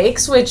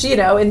mistakes, which, you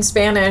know, in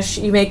Spanish,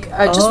 you make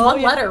just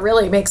one letter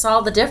really makes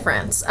all the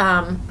difference.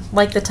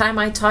 Like the time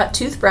I taught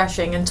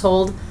toothbrushing and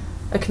told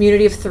a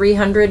community of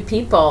 300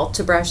 people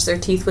to brush their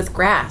teeth with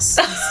grass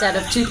instead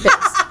of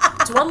toothpaste.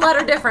 It's one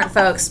letter different,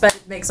 folks, but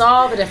it makes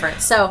all the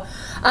difference. So,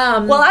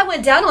 well, I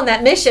went down on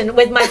that mission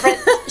with my friend.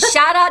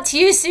 Shout out to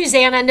you,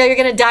 Suzanne. I know you're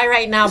going to die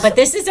right now, but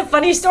this is a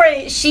funny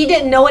story. She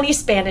didn't know any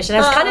Spanish, and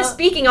I was kind of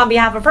speaking on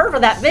behalf of her for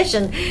that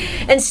mission.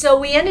 And so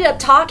we ended up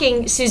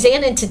talking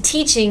Suzanne into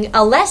teaching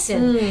a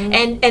lesson.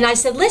 And I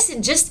said,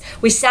 listen,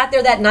 we sat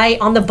there that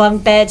night on the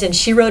bunk beds, and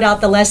she wrote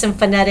out the lesson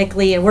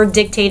phonetically, and we're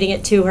dictating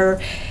it to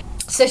her.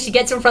 So she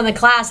gets in front of the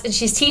class, and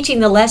she's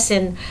teaching the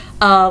lesson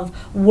of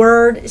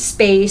word,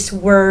 space,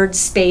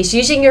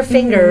 using your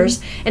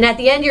fingers. And at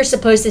the end, you're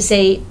supposed to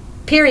say,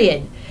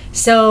 period.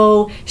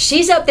 So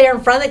she's up there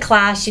in front of the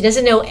class. She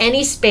doesn't know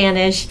any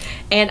Spanish.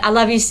 And I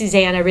love you,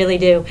 Suzanne. I really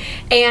do.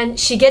 And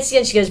she gets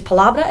in, she goes,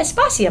 palabra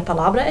espacia,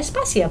 palabra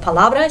espacia,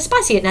 palabra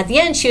espacia. And at the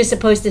end, she was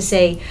supposed to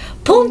say,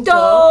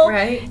 punto.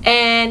 Right.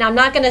 And I'm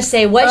not going to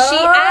say what she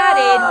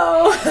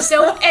added.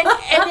 So, and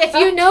if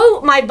you know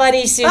my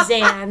buddy,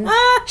 Suzanne,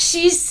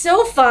 she's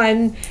so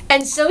fun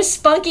and so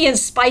spunky and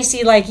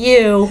spicy like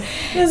you.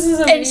 This is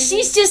amazing. And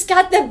she's just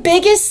got the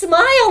biggest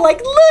smile. Like,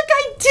 look,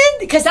 I did.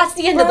 Because that's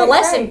the end of the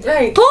lesson.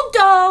 Right.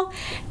 Punto.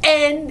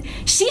 And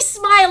she's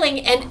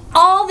smiling, and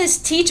all these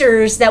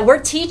teachers that we're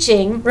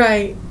teaching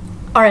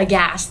are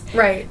aghast.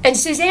 Right. And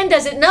Suzanne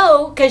doesn't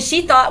know, because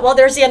she thought, well,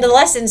 there's the end of the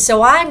lesson.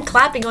 So I'm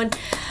clapping, going,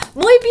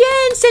 muy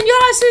bien,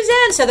 Señora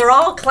Suzanne. So they're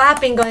all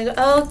clapping, going,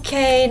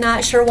 okay,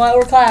 not sure why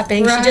we're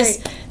clapping. Right. She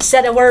just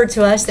said a word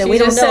to us that we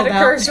don't know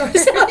about. Curse word.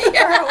 So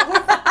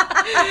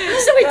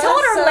we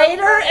told her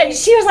later, and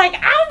she was like,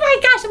 oh my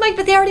gosh. I'm like,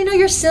 but they already know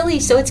you're silly,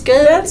 so it's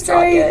good. That's it's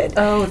all great. good.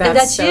 Oh, and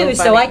that's so you. funny.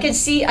 So I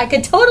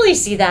could totally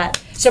see that.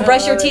 So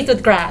brush your teeth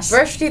with grass.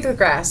 Brush your teeth with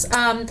grass.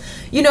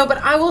 But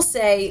I will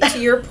say, to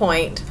your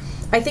point,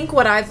 I think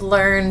what I've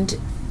learned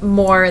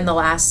more in the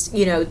last,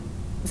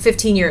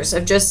 15 years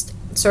of just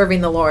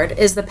serving the Lord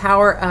is the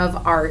power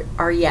of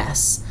our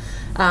yes.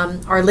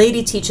 Our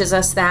Lady teaches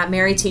us that.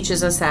 Mary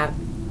teaches us that.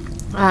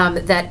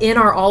 That in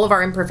all of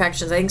our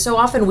imperfections, I think so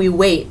often we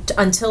wait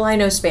until I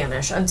know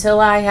Spanish,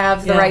 until I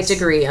have the right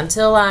degree,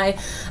 until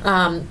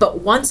but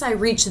once I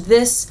reach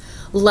this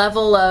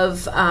level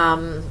of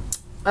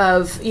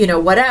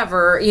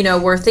whatever,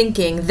 we're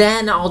thinking,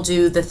 then I'll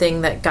do the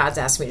thing that God's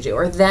asked me to do,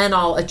 or then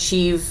I'll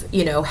achieve,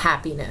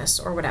 happiness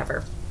or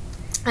whatever.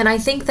 And I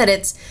think that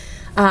it's,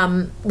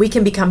 we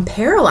can become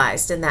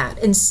paralyzed in that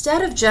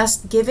instead of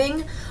just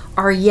giving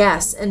our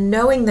yes and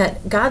knowing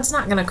that God's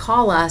not going to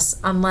call us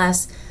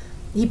unless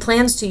He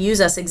plans to use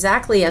us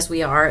exactly as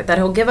we are, that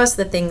He'll give us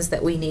the things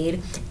that we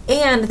need,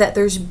 and that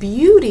there's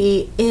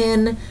beauty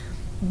in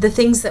the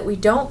things that we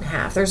don't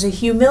have. There's a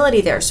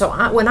humility there.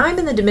 So when I'm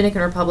in the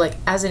Dominican Republic,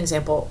 as an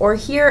example, or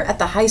here at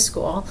the high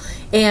school,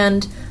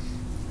 and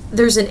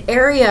there's an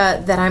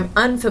area that I'm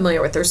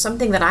unfamiliar with, there's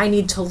something that I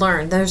need to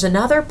learn, there's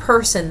another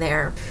person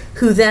there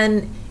who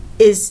then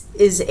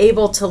is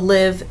able to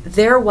live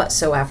their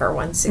whatsoever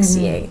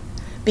 168,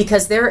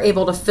 because they're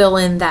able to fill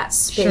in that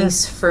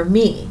space for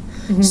me.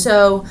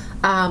 So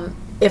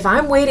if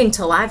I'm waiting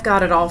till I've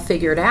got it all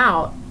figured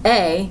out,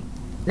 A,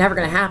 never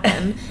going to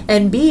happen,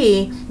 and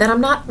B, that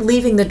I'm not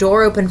leaving the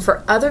door open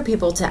for other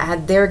people to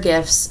add their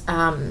gifts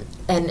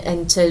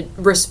and to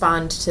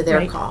respond to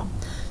their call.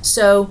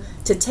 So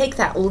to take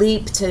that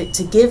leap,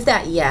 to give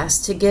that yes,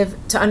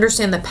 to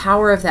understand the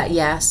power of that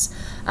yes,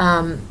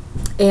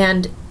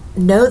 and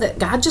know that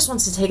God just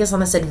wants to take us on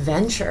this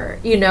adventure,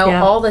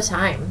 all the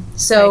time.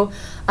 So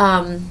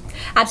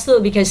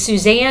absolutely, because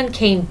Suzanne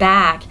came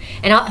back,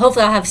 and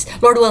hopefully I'll have,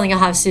 Lord willing, I'll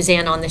have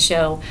Suzanne on the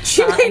show.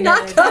 She may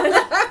not come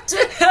back.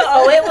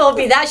 Oh, it will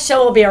be. That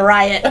show will be a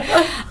riot.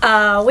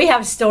 We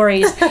have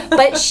stories.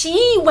 But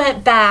she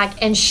went back,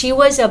 and she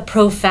was a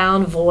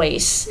profound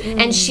voice,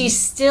 and she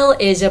still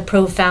is a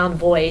profound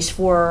voice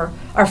for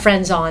our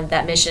friends on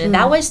that mission. And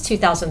that was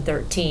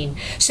 2013.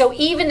 So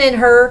even in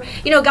her,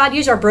 God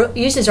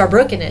uses our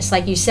brokenness,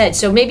 like you said.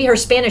 So maybe her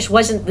Spanish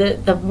wasn't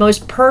the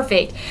most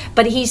perfect,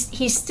 but he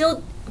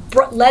still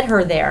led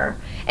her there,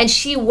 and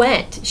she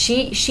went.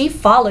 She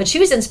followed. She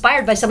was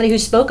inspired by somebody who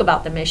spoke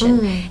about the mission,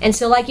 and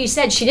so, like you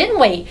said, she didn't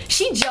wait.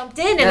 She jumped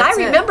in, and I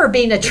remember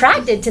being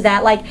attracted to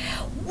that. Like,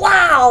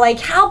 wow! Like,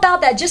 how about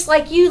that? Just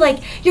like you,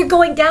 like you're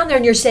going down there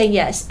and you're saying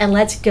yes, and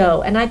let's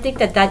go. And I think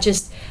that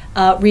just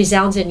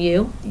resounds in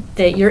you,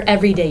 that your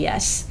everyday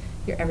yes,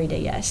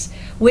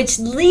 which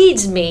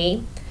leads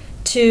me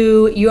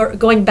to your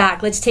going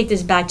back. Let's take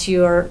this back to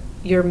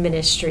your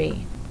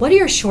ministry. What are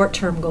your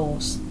short-term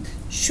goals?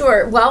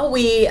 Sure. Well,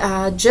 we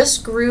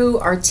just grew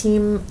our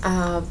team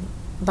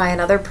by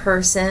another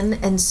person,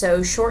 and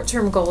so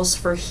short-term goals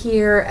for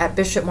here at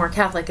Bishop Moore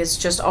Catholic is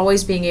just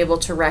always being able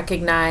to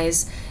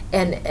recognize,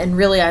 and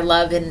really I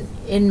love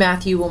in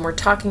Matthew when we're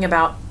talking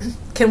about,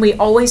 can we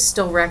always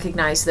still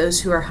recognize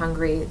those who are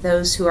hungry,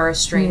 those who are a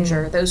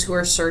stranger, those who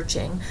are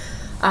searching.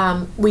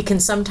 We can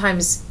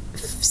sometimes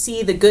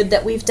see the good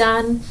that we've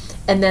done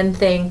and then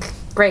think,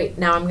 great,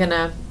 now I'm going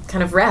to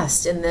kind of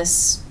rest in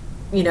this,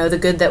 the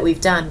good that we've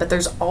done. But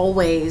there's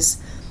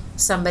always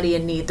somebody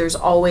in need. There's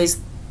always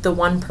the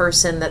one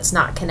person that's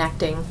not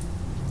connecting.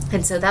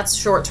 And so that's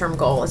short-term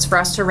goal. It's for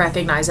us to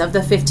recognize, of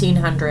the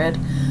 1,500,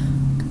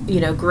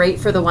 great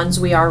for the ones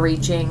we are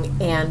reaching,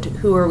 and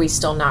who are we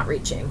still not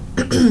reaching.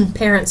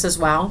 Parents as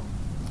well.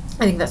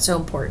 I think that's so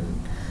important.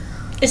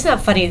 It's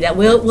not funny that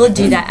we'll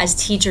do that as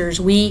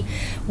teachers. We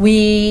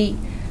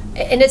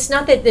and it's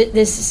not that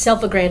this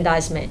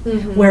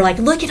self-aggrandizement where, like,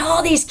 look at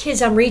all these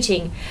kids I'm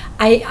reaching.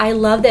 I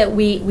love that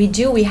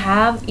we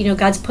have,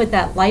 God's put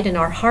that light in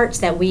our hearts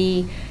that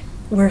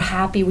we're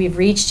happy we've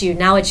reached you.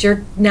 Now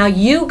now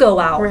you go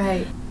out.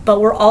 Right. But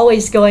we're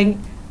always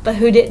going, but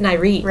who didn't I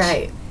reach?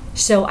 Right.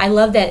 So I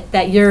love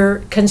that you're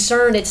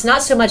concerned. It's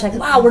not so much like,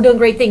 wow, we're doing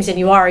great things, and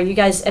you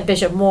guys at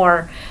Bishop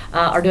Moore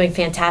are doing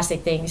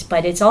fantastic things,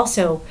 but it's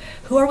also,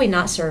 who are we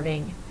not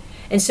serving?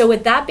 And so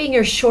with that being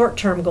your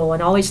short-term goal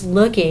and always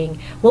looking,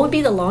 what would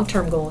be the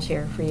long-term goals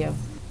here for you?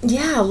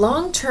 Yeah,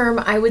 long-term,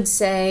 I would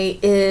say,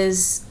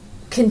 is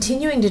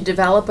continuing to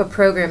develop a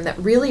program that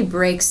really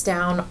breaks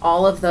down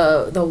all of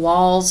the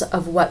walls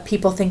of what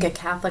people think a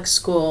Catholic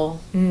school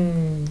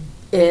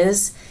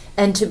is,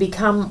 and to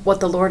become what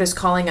the Lord is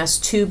calling us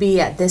to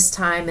be at this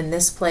time in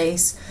this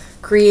place,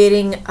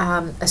 creating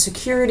a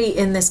security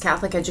in this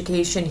Catholic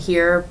education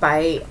here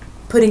by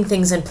putting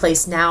things in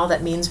place now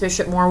that means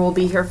Bishop Moore will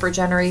be here for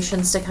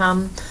generations to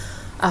come,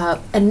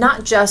 and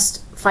not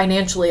just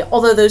financially,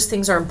 although those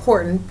things are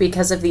important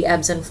because of the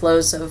ebbs and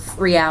flows of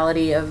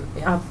reality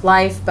of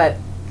life, but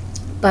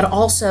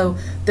also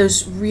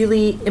those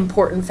really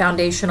important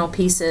foundational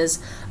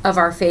pieces of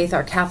our faith,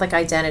 our Catholic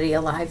identity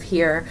alive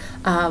here.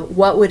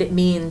 What would it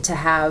mean to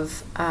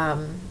have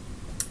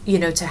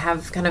to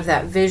have kind of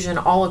that vision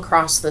all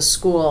across the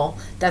school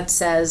that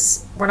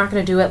says, we're not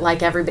going to do it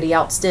like everybody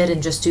else did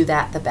and just do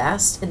that the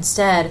best.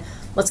 Instead,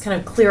 let's kind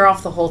of clear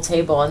off the whole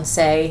table and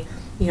say,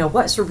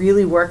 what's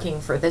really working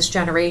for this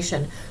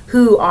generation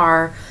who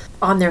are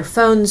on their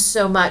phones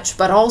so much,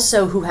 but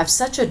also who have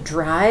such a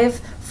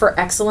drive for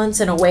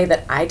excellence in a way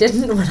that I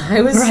didn't when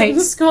I was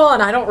in school,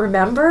 and I don't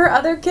remember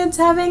other kids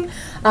having.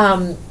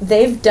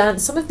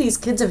 Some of these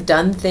kids have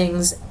done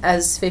things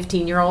as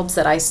 15-year-olds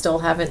that I still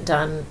haven't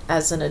done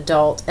as an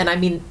adult, and I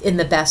mean in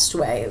the best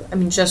way. I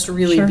mean, just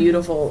really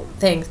beautiful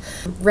things.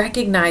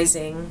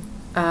 Recognizing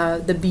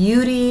the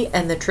beauty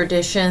and the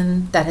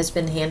tradition that has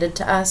been handed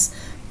to us,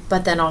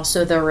 but then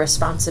also the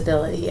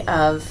responsibility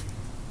of,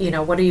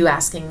 what are you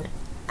asking?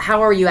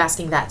 How are you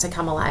asking that to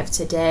come alive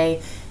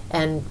today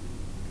and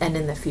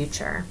in the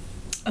future?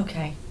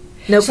 Okay.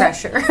 No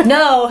pressure.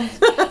 No.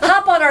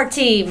 Hop on our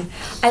team.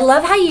 I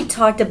love how you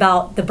talked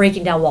about the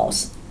breaking down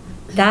walls.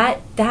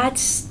 That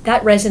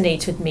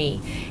resonates with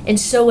me. And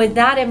so with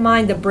that in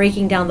mind, the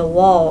breaking down the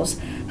walls,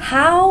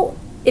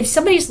 if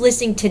somebody's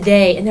listening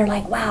today and they're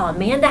like, wow,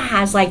 Amanda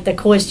has like the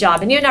coolest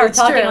job, and you and I were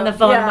talking on the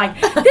phone, I'm like,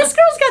 this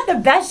girl's got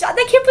the best job.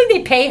 I can't believe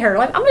they pay her.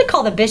 Like, I'm going to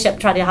call the bishop,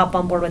 try to hop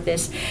on board with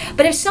this.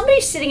 But if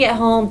somebody's sitting at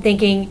home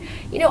thinking,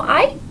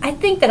 I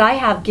think that I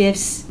have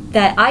gifts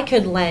that I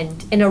could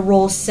lend in a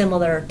role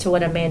similar to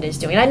what Amanda's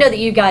doing. And I know that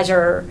you guys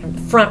are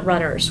front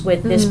runners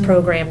with this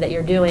program that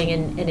you're doing,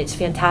 and it's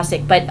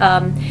fantastic. But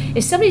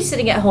if somebody's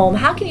sitting at home,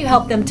 how can you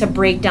help them to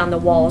break down the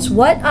walls?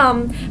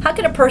 How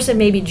can a person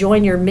maybe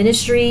join your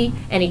ministry?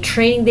 Any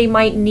training they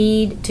might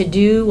need to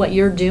do what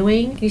you're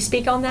doing? Can you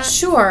speak on that?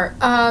 Sure.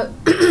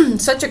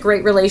 Such a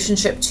great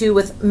relationship, too,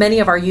 with many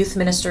of our youth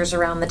ministers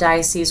around the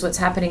diocese. What's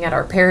happening at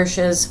our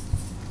parishes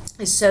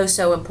is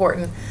so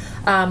important.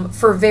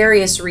 For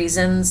various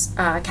reasons,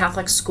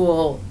 Catholic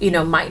school,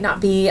 might not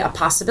be a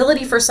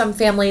possibility for some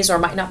families, or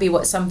might not be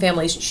what some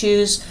families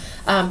choose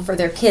for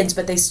their kids,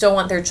 but they still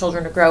want their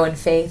children to grow in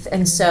faith.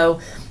 And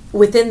so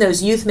within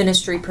those youth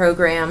ministry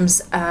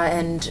programs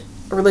and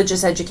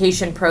religious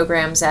education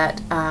programs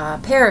at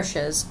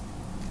parishes,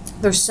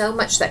 there's so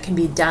much that can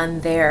be done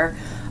there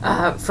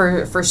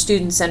for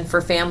students and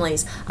for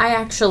families. I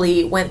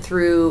actually went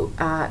through,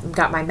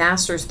 got my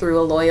master's through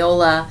a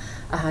Loyola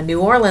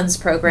New Orleans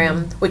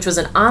program, which was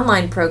an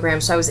online program,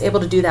 so I was able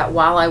to do that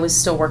while I was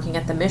still working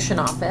at the mission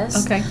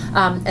office. Okay.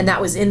 And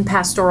that was in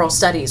pastoral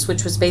studies,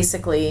 which was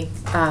basically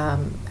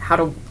how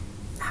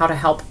to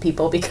help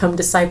people become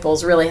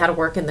disciples, really how to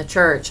work in the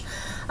church.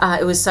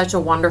 It was such a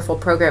wonderful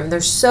program.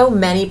 There's so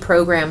many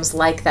programs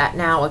like that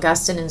now.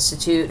 Augustine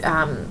Institute,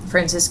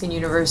 Franciscan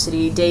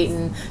University,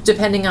 Dayton,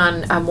 depending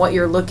on what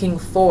you're looking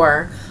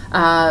for.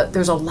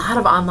 There's a lot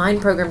of online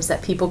programs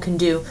that people can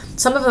do.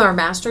 Some of them are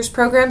master's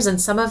programs,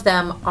 and some of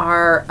them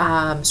are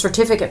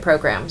certificate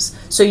programs.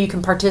 So you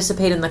can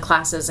participate in the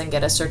classes and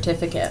get a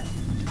certificate.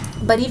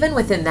 But even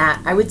within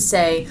that, I would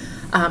say,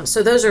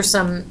 so those are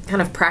some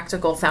kind of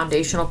practical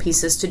foundational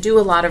pieces: to do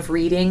a lot of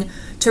reading,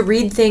 to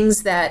read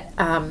things that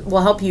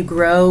will help you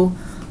grow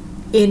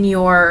in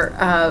your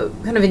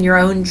kind of in your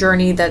own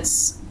journey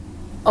that's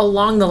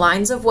along the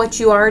lines of what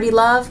you already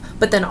love,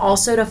 but then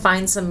also to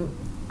find some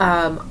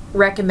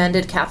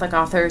recommended Catholic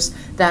authors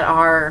that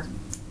are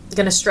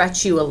going to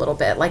stretch you a little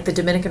bit, like the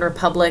Dominican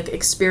Republic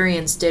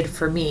experience did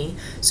for me.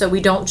 So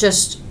we don't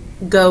just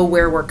go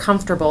where we're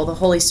comfortable. The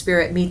Holy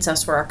Spirit meets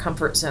us where our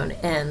comfort zone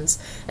ends.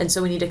 And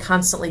so we need to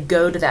constantly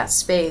go to that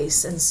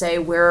space and say,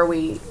 where are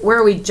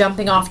we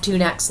jumping off to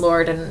next,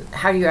 Lord, and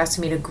how are you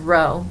asking me to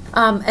grow?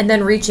 And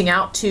then reaching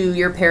out to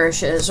your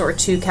parishes or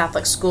to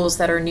Catholic schools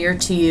that are near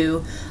to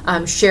you.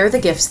 Share the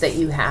gifts that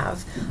you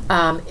have.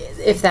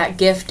 If that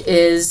gift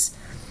is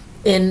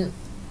in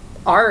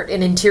art,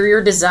 in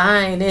interior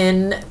design,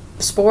 in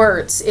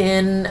sports,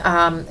 in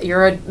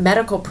you're a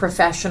medical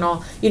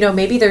professional,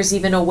 maybe there's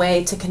even a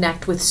way to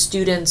connect with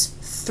students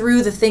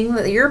through the thing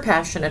that you're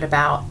passionate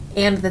about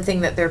and the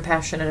thing that they're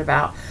passionate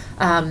about,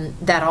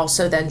 that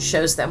also then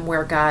shows them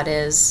where God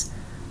is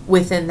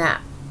within that.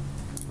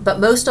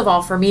 But most of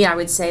all, for me, I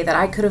would say that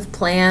I could have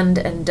planned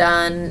and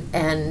done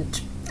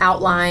and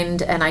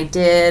outlined, and I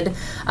did,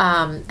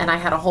 and I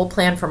had a whole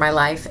plan for my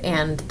life,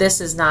 and this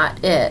is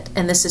not it,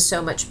 and this is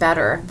so much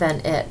better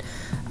than it,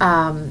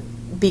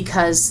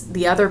 because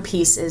the other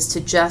piece is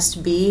to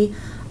just be,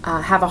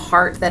 have a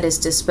heart that is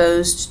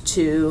disposed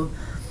to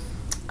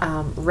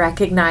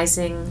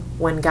recognizing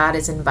when God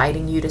is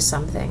inviting you to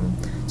something.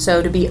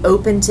 So to be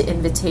open to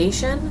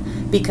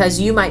invitation, because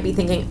you might be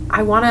thinking,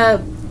 I want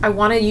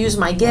to use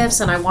my gifts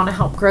and I want to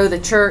help grow the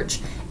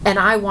church, and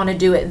I want to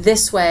do it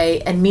this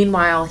way, and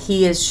meanwhile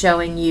he is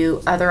showing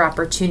you other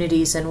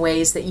opportunities and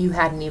ways that you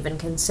hadn't even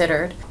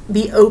considered.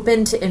 Be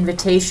open to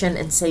invitation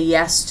and say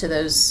yes to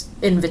those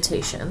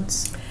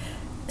invitations.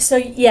 So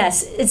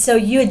yes, so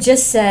you had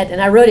just said, and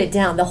I wrote it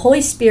down, the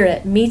Holy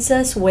Spirit meets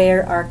us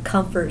where our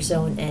comfort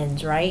zone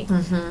ends, right?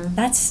 Mm-hmm.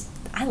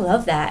 I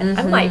love that.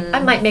 Mm-hmm. I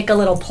might make a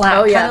little plaque.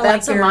 Oh yeah,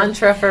 that's like a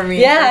mantra for me.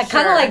 Yeah,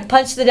 kind of like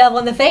punch the devil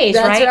in the face,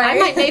 that's right? I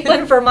might make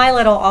one for my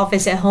little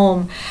office at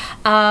home.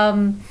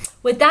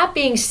 with that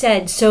being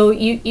said, so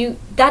you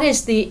that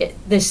is the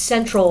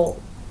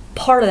central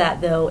part of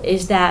that, though,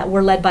 is that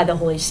we're led by the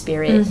Holy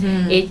Spirit.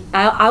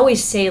 I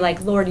always say,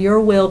 like, Lord,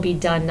 your will be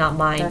done, not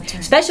mine. That's right.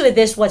 Especially with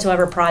this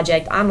Whatsoever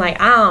project. I'm like,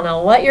 I don't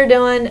know what you're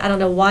doing. I don't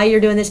know why you're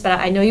doing this, but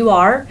I know you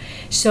are.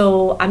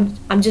 So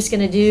I'm just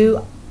going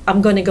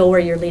to go where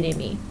you're leading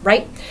me,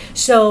 right?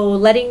 So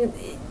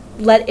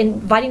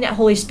inviting that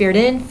Holy Spirit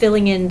in,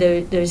 filling in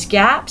those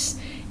gaps,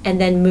 and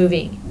then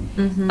moving.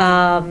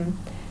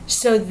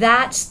 So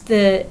that's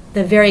the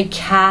very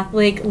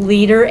Catholic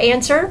leader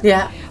answer.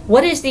 Yeah.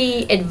 What is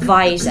the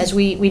advice as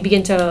we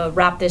begin to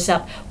wrap this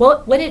up?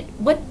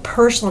 What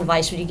personal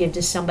advice would you give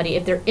to somebody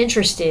if they're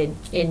interested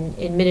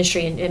in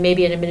ministry and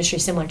maybe in a ministry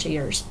similar to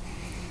yours?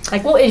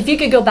 Like, well, if you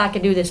could go back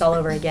and do this all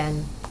over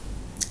again,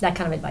 that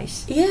kind of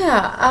advice.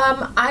 Yeah,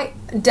 I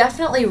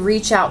definitely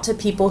reach out to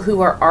people who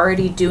are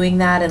already doing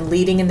that and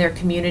leading in their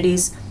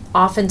communities.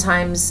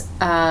 Oftentimes,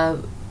 at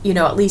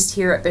least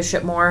here at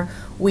Bishop Moore,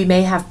 we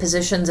may have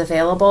positions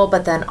available,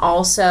 but then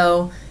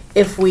also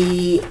if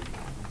we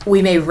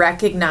may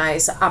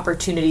recognize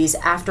opportunities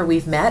after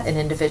we've met an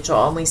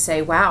individual and we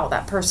say, wow,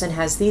 that person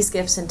has these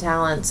gifts and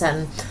talents,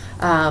 and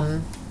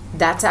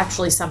that's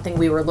actually something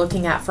we were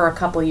looking at for a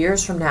couple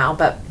years from now,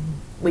 but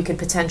we could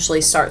potentially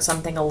start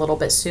something a little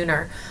bit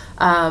sooner.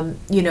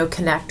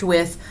 Connect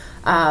with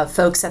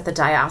folks at the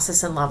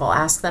diocesan level,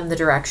 ask them the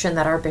direction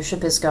that our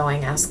bishop is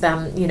going, ask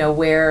them,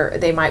 where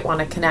they might want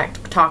to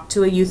connect, talk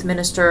to a youth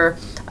minister,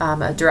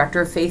 a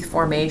director of faith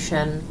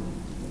formation.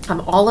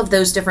 All of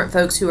those different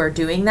folks who are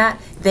doing that,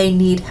 they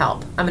need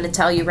help. I'm going to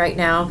tell you right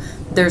now,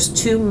 there's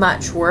too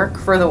much work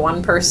for the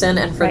one person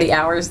and for the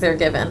hours they're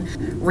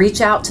given.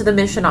 Reach out to the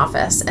mission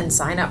office and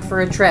sign up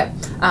for a trip.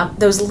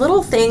 Those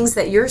little things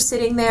that you're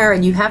sitting there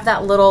and you have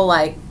that little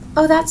like,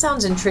 oh, that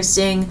sounds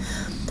interesting,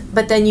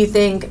 but then you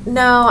think,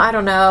 no, I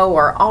don't know,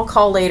 or I'll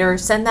call later.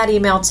 Send that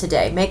email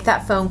today. Make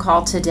that phone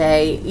call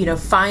today.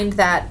 Find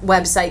that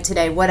website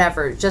today,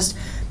 whatever. Just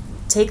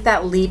take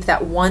that leap,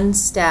 that one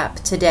step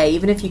today,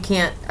 even if you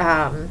can't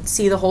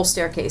see the whole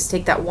staircase.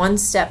 Take that one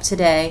step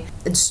today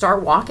and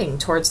start walking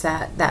towards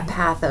that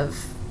path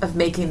of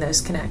making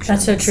those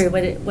connections. That's so true.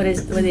 What do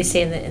they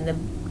say in the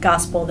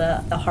gospel?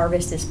 The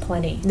harvest is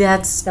plenty.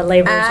 That's the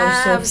laborers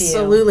are so few.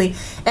 Absolutely.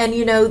 And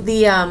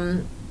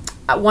the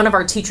one of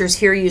our teachers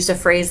here used a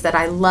phrase that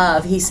I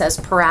love. He says,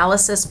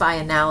 paralysis by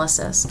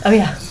analysis. Oh,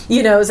 yeah.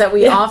 Is that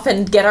we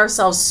often get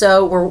ourselves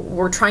so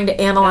we're trying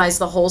to analyze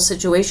the whole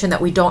situation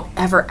that we don't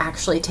ever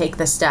actually take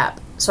the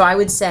step. So I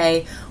would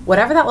say,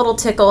 whatever that little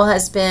tickle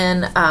has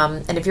been,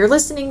 and if you're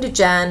listening to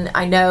Jen,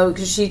 I know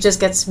because she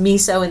just gets me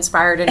so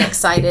inspired and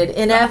excited,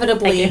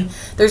 inevitably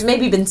there's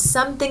maybe been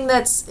something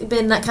that's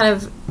been kind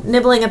of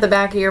nibbling at the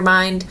back of your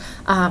mind.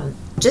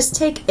 Just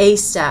take a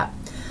step.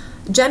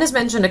 Jen has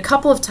mentioned a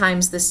couple of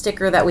times the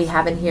sticker that we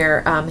have in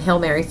here, Hail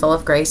Mary, full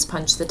of grace,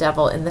 punch the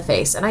devil in the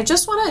face. And I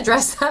just want to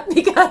address that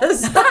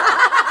because...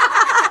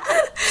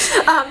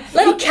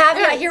 little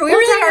caveat here. We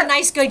really are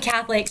nice, good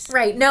Catholics.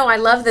 Right. No, I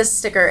love this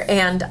sticker,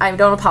 and I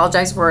don't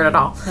apologize for it at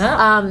all.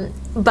 Oh.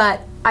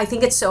 But I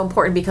think it's so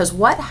important because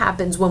what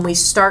happens when we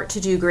start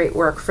to do great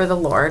work for the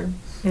Lord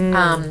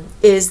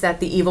is that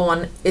the evil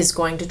one is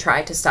going to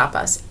try to stop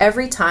us.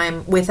 Every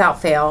time,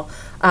 without fail,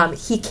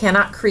 he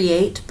cannot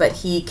create, but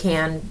he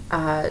can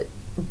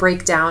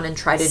break down and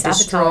try to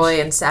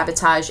destroy and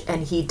sabotage,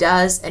 and he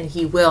does, and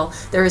he will.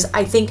 There is,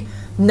 I think,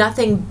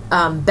 nothing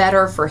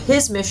better for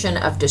his mission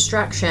of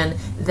destruction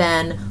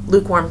than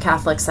lukewarm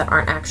Catholics that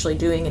aren't actually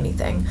doing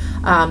anything,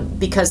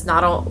 because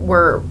not all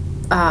we're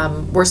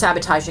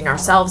sabotaging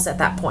ourselves at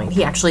that point.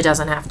 He actually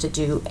doesn't have to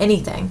do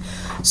anything.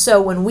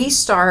 So when we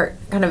start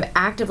kind of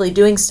actively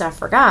doing stuff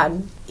for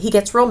God, he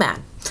gets real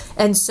mad.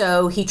 And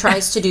so he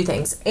tries to do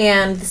things.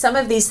 And some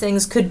of these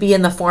things could be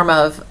in the form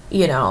of,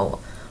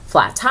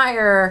 flat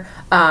tire,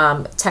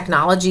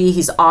 technology.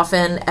 He's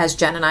often, as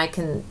Jen and I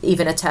can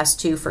even attest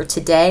to for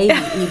today,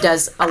 he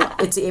does,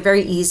 it's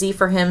very easy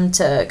for him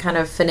to kind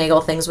of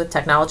finagle things with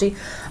technology.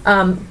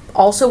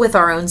 Also with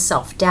our own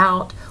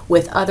self-doubt,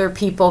 with other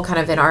people kind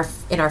of in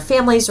our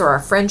families or our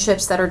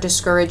friendships that are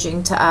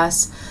discouraging to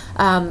us.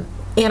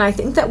 And I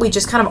think that we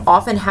just kind of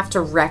often have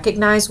to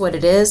recognize what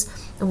it is.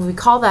 And when we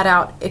call that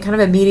out, it kind of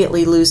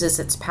immediately loses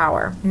its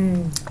power.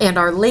 And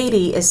Our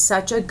Lady is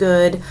such a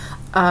good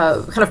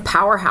kind of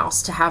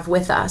powerhouse to have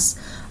with us.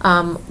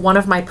 One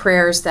of my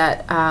prayers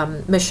that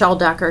Michelle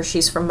Ducker,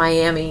 she's from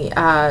Miami,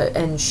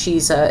 and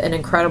she's an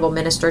incredible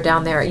minister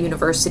down there at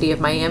University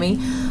of Miami.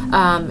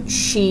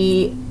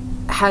 She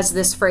has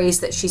this phrase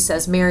that she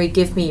says, Mary,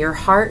 give me your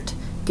heart,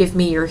 give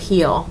me your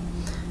heel.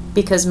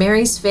 Because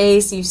Mary's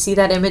face, you see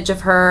that image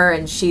of her,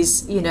 and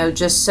she's,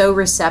 just so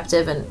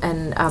receptive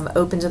and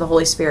open to the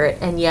Holy Spirit,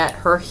 and yet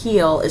her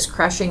heel is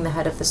crushing the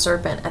head of the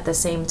serpent at the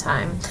same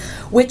time,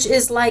 which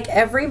is like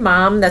every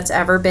mom that's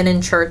ever been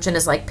in church and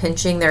is like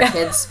pinching their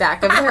kid's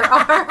back of their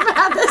arm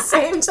at the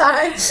same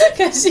time,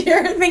 because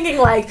you're thinking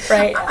like,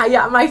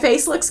 yeah, my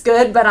face looks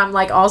good, but I'm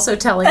like also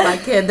telling my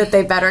kid that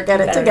they better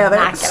get it together.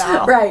 Knock it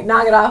off. Right,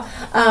 knock it off.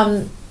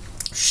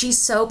 she's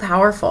so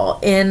powerful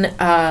in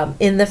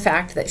the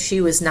fact that she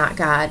was not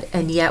God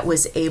and yet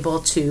was able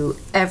to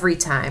every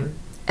time,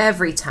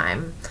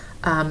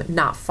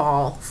 not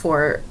fall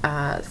for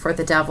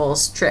the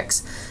devil's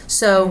tricks.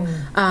 So,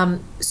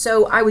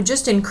 so I would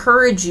just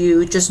encourage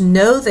you, just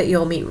know that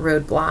you'll meet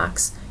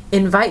roadblocks.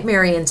 Invite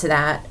Mary into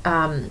that,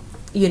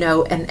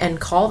 and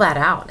call that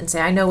out and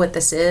say, I know what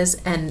this is.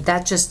 And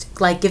that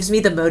just like gives me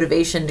the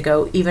motivation to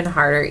go even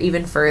harder,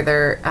 even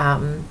further.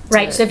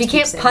 Right. So if you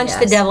can't punch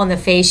the devil in the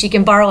face, you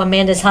can borrow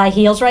Amanda's high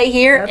heels right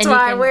here. That's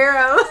why I wear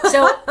them.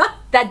 So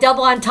that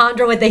double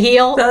entendre with the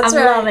heel, I'm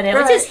loving it.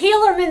 Let's just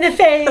heel him in the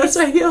face. That's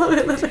right, heel him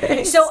in the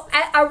face. So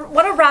I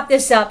want to wrap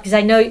this up because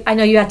I know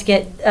you have to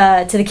get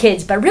to the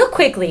kids, but real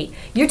quickly,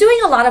 you're doing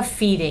a lot of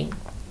feeding.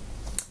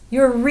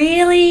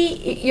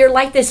 You're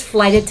like this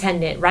flight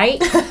attendant,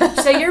 right?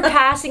 So you're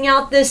passing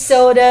out the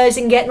sodas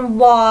and getting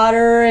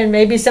water, and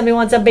maybe somebody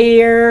wants a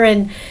beer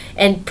and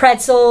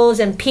pretzels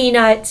and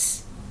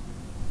peanuts,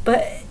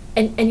 but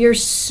and you're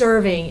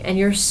serving and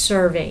you're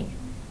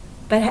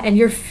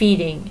you're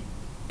feeding.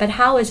 But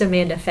how is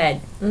Amanda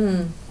fed?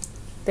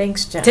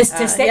 Thanks, Jen.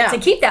 To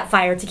keep that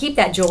fire, to keep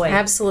that joy.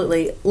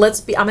 Absolutely.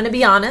 I'm going to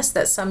be honest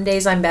that some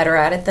days I'm better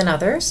at it than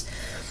others.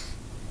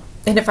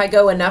 And if I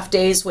go enough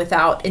days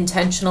without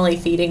intentionally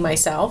feeding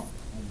myself,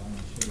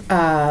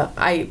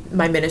 my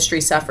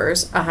ministry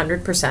suffers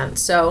 100%.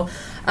 So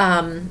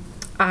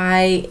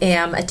I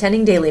am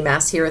attending daily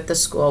mass here at the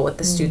school with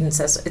the students.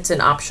 As it's an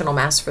optional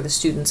mass for the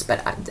students,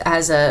 but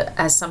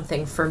as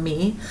something for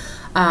me.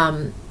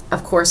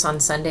 Of course, on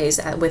Sundays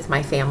with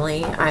my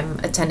family, I'm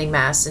attending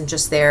mass and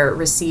just there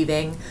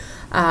receiving.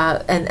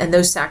 And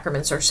those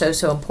sacraments are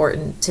so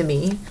important to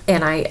me.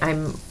 And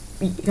I'm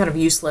kind of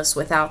useless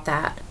without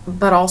that.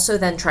 But also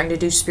then trying to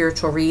do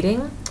spiritual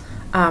reading.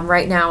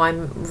 Right now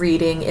I'm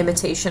reading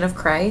Imitation of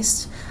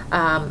Christ.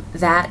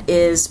 That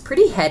is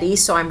pretty heady,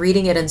 so I'm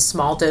reading it in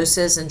small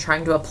doses and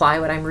trying to apply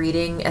what I'm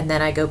reading, and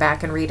then I go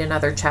back and read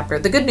another chapter.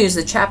 The good news,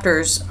 the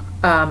chapters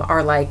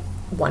are like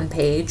 1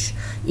 page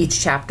each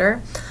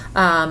chapter.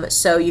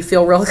 So you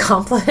feel real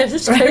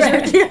accomplished.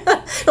 You're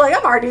like,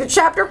 I'm already to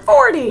chapter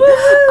 40.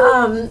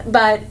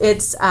 But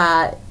it's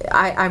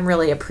I'm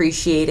really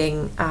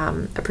appreciating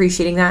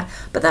that.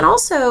 But then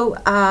also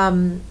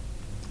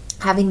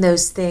having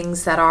those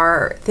things that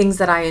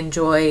I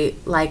enjoy,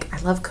 like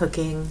I love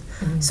cooking.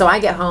 So I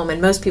get home and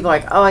most people are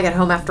like, oh, I get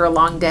home after a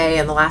long day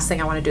and the last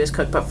thing I want to do is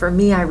cook. But for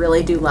me, I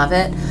really do love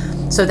it.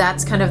 So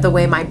that's kind of the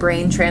way my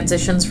brain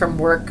transitions from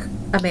work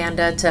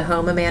Amanda to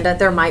home Amanda.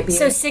 There might be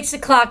 6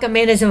 o'clock.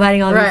 Amanda's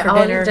inviting all of you for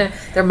dinner.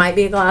 There might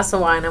be a glass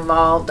of wine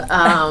involved. But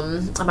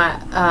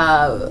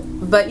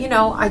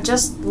I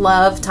just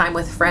love time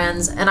with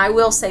friends, and I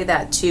will say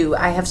that too.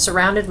 I have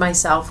surrounded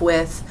myself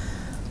with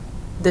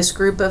this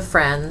group of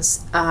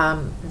friends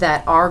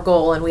that our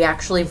goal, and we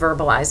actually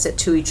verbalized it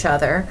to each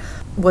other,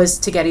 was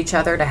to get each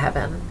other to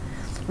heaven.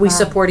 We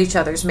support each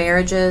other's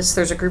marriages.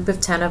 There's a group of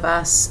 10 of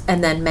us,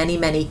 and then many,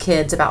 many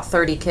kids, about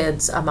 30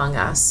 kids among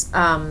us.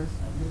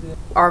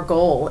 Our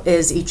goal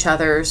is each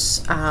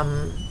other's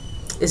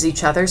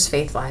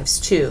faith lives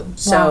too.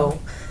 So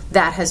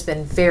that has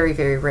been very,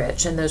 very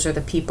rich, and those are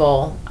the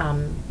people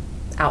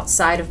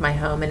outside of my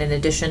home and in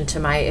addition to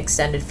my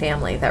extended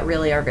family that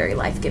really are very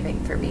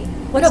life-giving for me.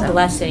 What a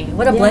blessing.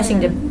 What a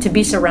blessing to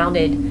be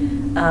surrounded.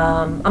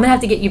 I'm going to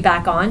have to get you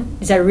back on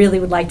because I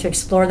really would like to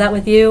explore that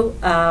with you.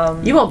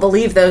 You won't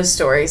believe those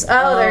stories.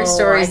 There's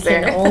stories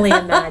there.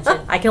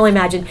 I can only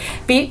imagine.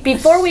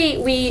 Before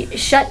we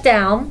shut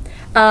down,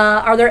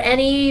 are there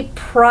any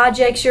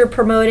projects you're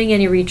promoting,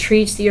 any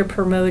retreats that you're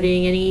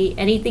promoting,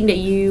 anything that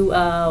you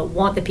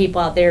want the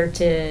people out there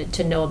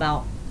to know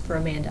about for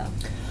Amanda?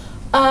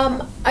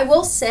 I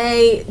will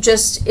say,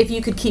 just if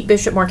you could keep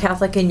Bishop Moore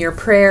Catholic in your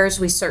prayers,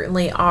 we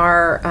certainly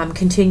are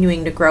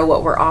continuing to grow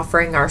what we're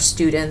offering our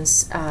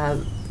students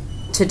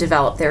to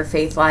develop their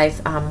faith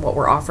life, what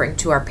we're offering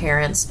to our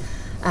parents.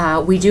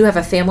 We do have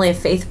a Family of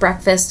Faith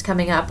breakfast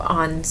coming up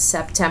on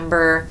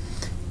September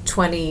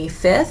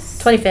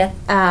 25th.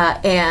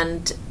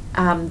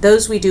 And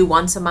those we do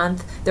once a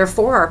month. They're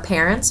for our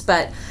parents,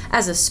 but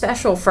as a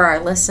special for our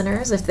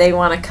listeners, if they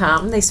want to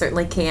come, they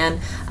certainly can.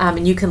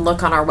 And you can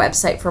look on our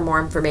website for more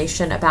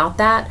information about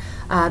that.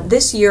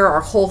 This year,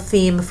 our whole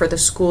theme for the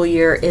school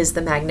year is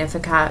the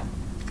Magnificat.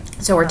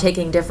 So we're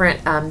taking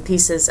different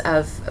pieces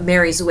of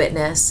Mary's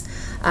witness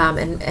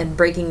and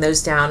breaking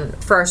those down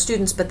for our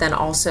students, but then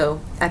also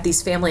at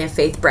these Family of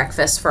Faith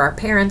breakfasts for our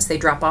parents. They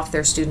drop off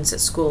their students at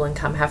school and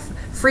come have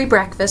free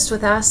breakfast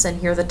with us and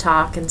hear the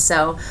talk. And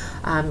so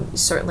you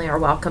certainly are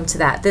welcome to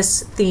that.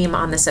 This theme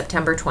on the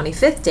September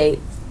 25th date,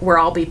 where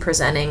I'll be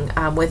presenting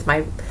with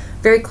my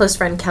very close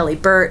friend Kelly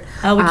Burt.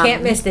 Oh, we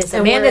can't miss this.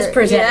 Amanda's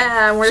presenting.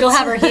 Yeah, she'll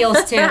have her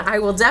heels too. I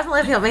will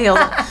definitely have my heels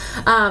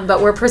on.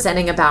 But we're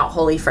presenting about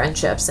holy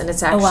friendships, and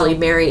it's actually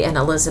Mary and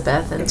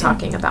Elizabeth and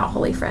talking about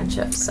holy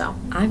friendships. So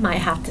I might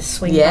have to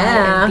swing by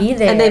and be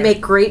there. And they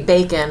make great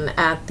bacon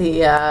at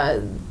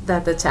the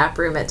at the tap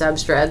room at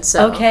Dub's Dread.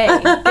 So. Okay,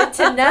 good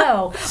to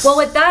know. Well,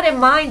 with that in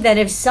mind, then,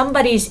 if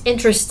somebody's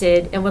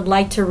interested and would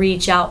like to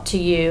reach out to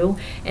you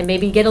and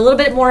maybe get a little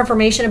bit more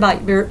information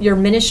about your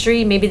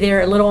ministry, maybe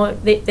they're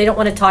they don't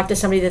want to talk to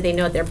somebody that they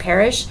know at their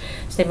parish,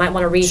 so they might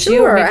want to reach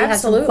you, or maybe have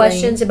some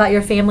questions about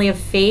your family of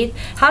faith.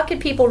 How could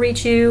people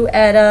reach you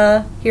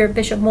at here at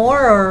Bishop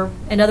Moore or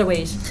in other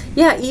ways?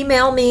 Yeah,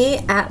 email me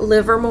at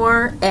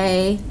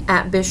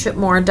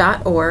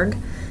livermore@bishopmoore.org.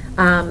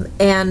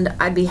 And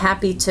I'd be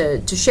happy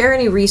to share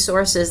any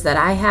resources that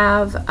I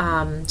have,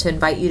 to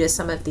invite you to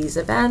some of these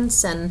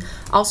events, and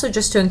also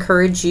just to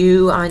encourage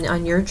you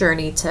on your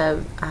journey to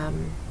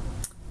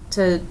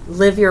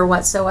live your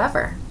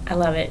whatsoever. I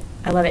love it.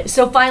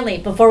 So finally,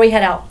 before we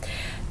head out,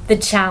 the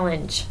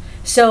challenge.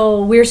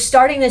 So we're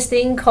starting this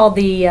thing called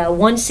the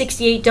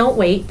 168 Don't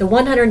Wait. The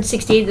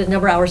 168 is the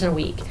number of hours in a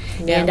week.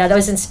 Yeah. And that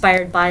was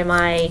inspired by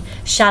my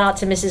shout out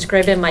to Mrs.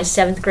 Gribben, my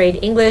 7th grade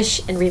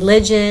English and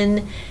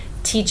religion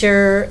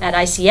teacher at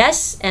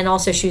ICS, and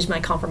also she was my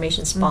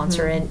confirmation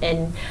sponsor.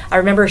 And I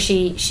remember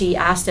she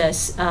asked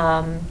us,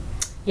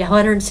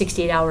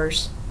 168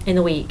 hours in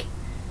the week.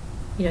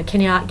 Can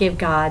you not give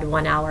God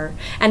 1 hour?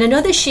 And I know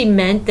that she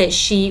meant that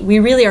we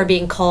really are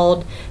being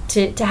called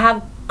to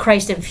have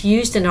Christ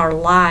infused in our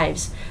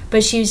lives.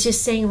 But she was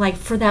just saying, like,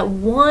 for that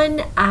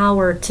 1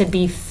 hour to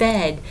be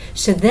fed,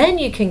 so then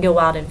you can go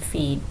out and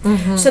feed.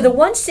 So the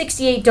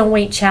 168 Don't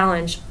Wait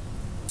challenge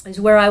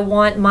is where I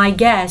want my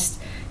guests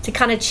to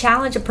kind of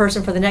challenge a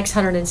person for the next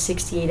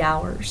 168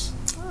 hours.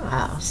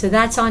 Wow. So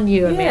that's on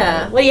you, Amanda.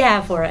 Yeah. What do you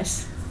have for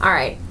us? All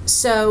right.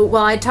 So,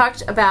 I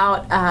talked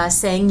about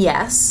saying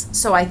yes.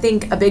 So I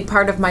think a big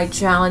part of my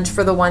challenge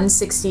for the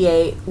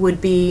 168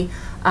 would be,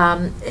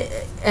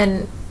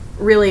 and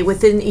really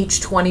within each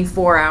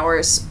 24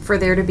 hours, for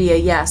there to be a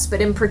yes.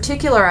 But in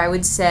particular, I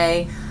would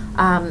say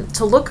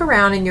to look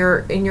around in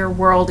your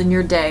world, in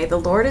your day. The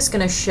Lord is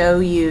going to show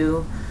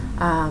you,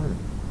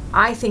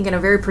 I think in a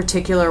very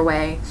particular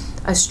way,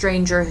 a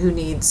stranger who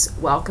needs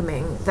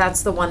welcoming.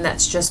 That's the one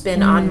that's just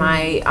been on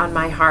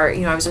my heart.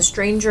 I was a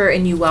stranger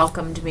and you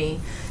welcomed me.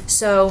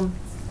 So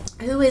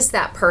who is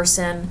that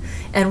person,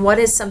 and what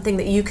is something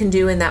that you can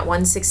do in that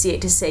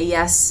 168 to say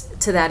yes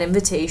to that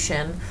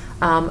invitation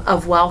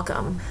of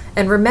welcome,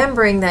 and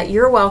remembering that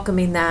you're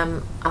welcoming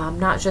them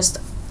not just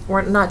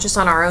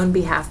on our own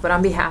behalf, but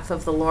on behalf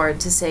of the Lord,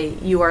 to say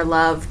you are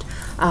loved,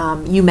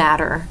 you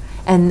matter.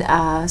 And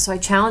so I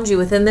challenge you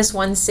within this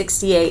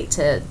 168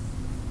 to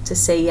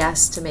say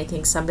yes to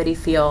making somebody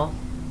feel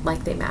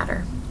like they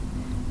matter.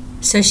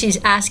 So she's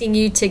asking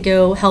you to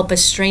go help a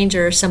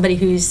stranger, somebody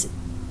who's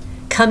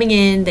coming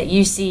in that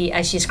you see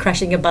as she's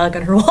crushing a bug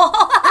on her wall.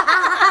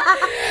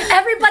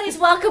 Everybody's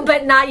welcome,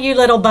 but not you,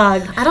 little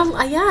bug.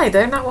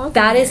 They're not welcome.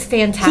 That is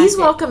fantastic. He's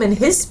welcome in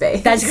his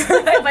space. That's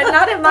correct, but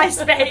not in my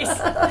space.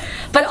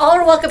 But all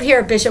are welcome here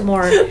at Bishop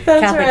Moore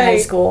Catholic High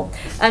School.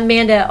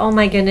 Amanda, oh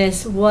my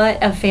goodness, what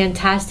a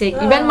fantastic,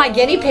 you've been my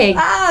guinea pig.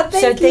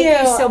 Thank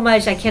you so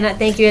much. I cannot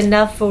thank you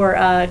enough for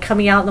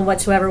coming out in the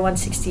Whatsoever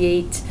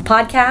 168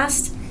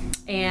 podcast.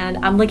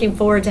 And I'm looking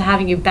forward to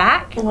having you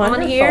back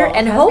on here.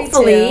 And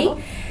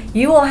hopefully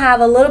you will have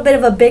a little bit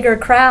of a bigger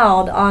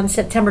crowd on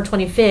September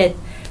 25th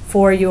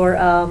for your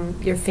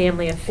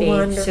family of faith.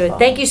 Wonderful. So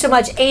thank you so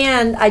much.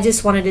 And I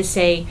just wanted to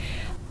say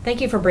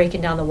thank you for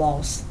breaking down the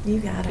walls. You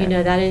got it.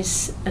 That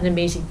is an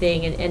amazing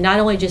thing. And not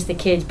only just the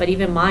kids, but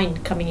even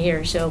mine coming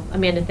here. So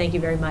Amanda, thank you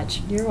very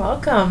much. You're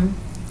welcome.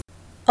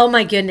 Oh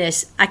my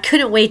goodness, I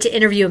couldn't wait to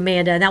interview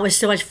Amanda, and that was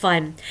so much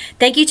fun.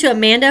 Thank you to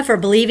Amanda for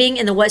believing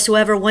in the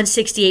Whatsoever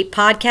 168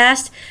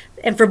 podcast,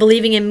 and for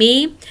believing in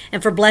me,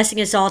 and for blessing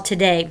us all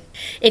today.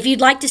 If you'd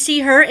like to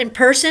see her in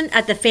person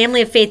at the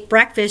Family of Faith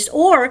Breakfast,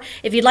 or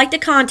if you'd like to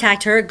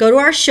contact her, go to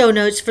our show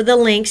notes for the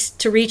links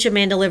to reach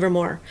Amanda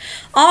Livermore.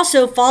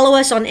 Also, follow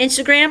us on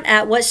Instagram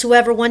at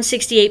Whatsoever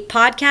 168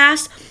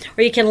 podcast,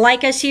 or you can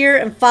like us here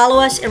and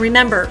follow us. And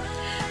remember,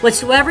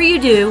 whatsoever you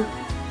do,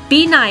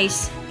 be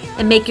nice,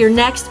 and make your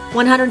next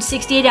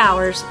 168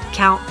 hours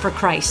count for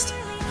Christ.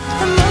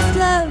 The most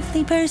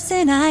lovely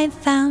person I've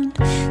found.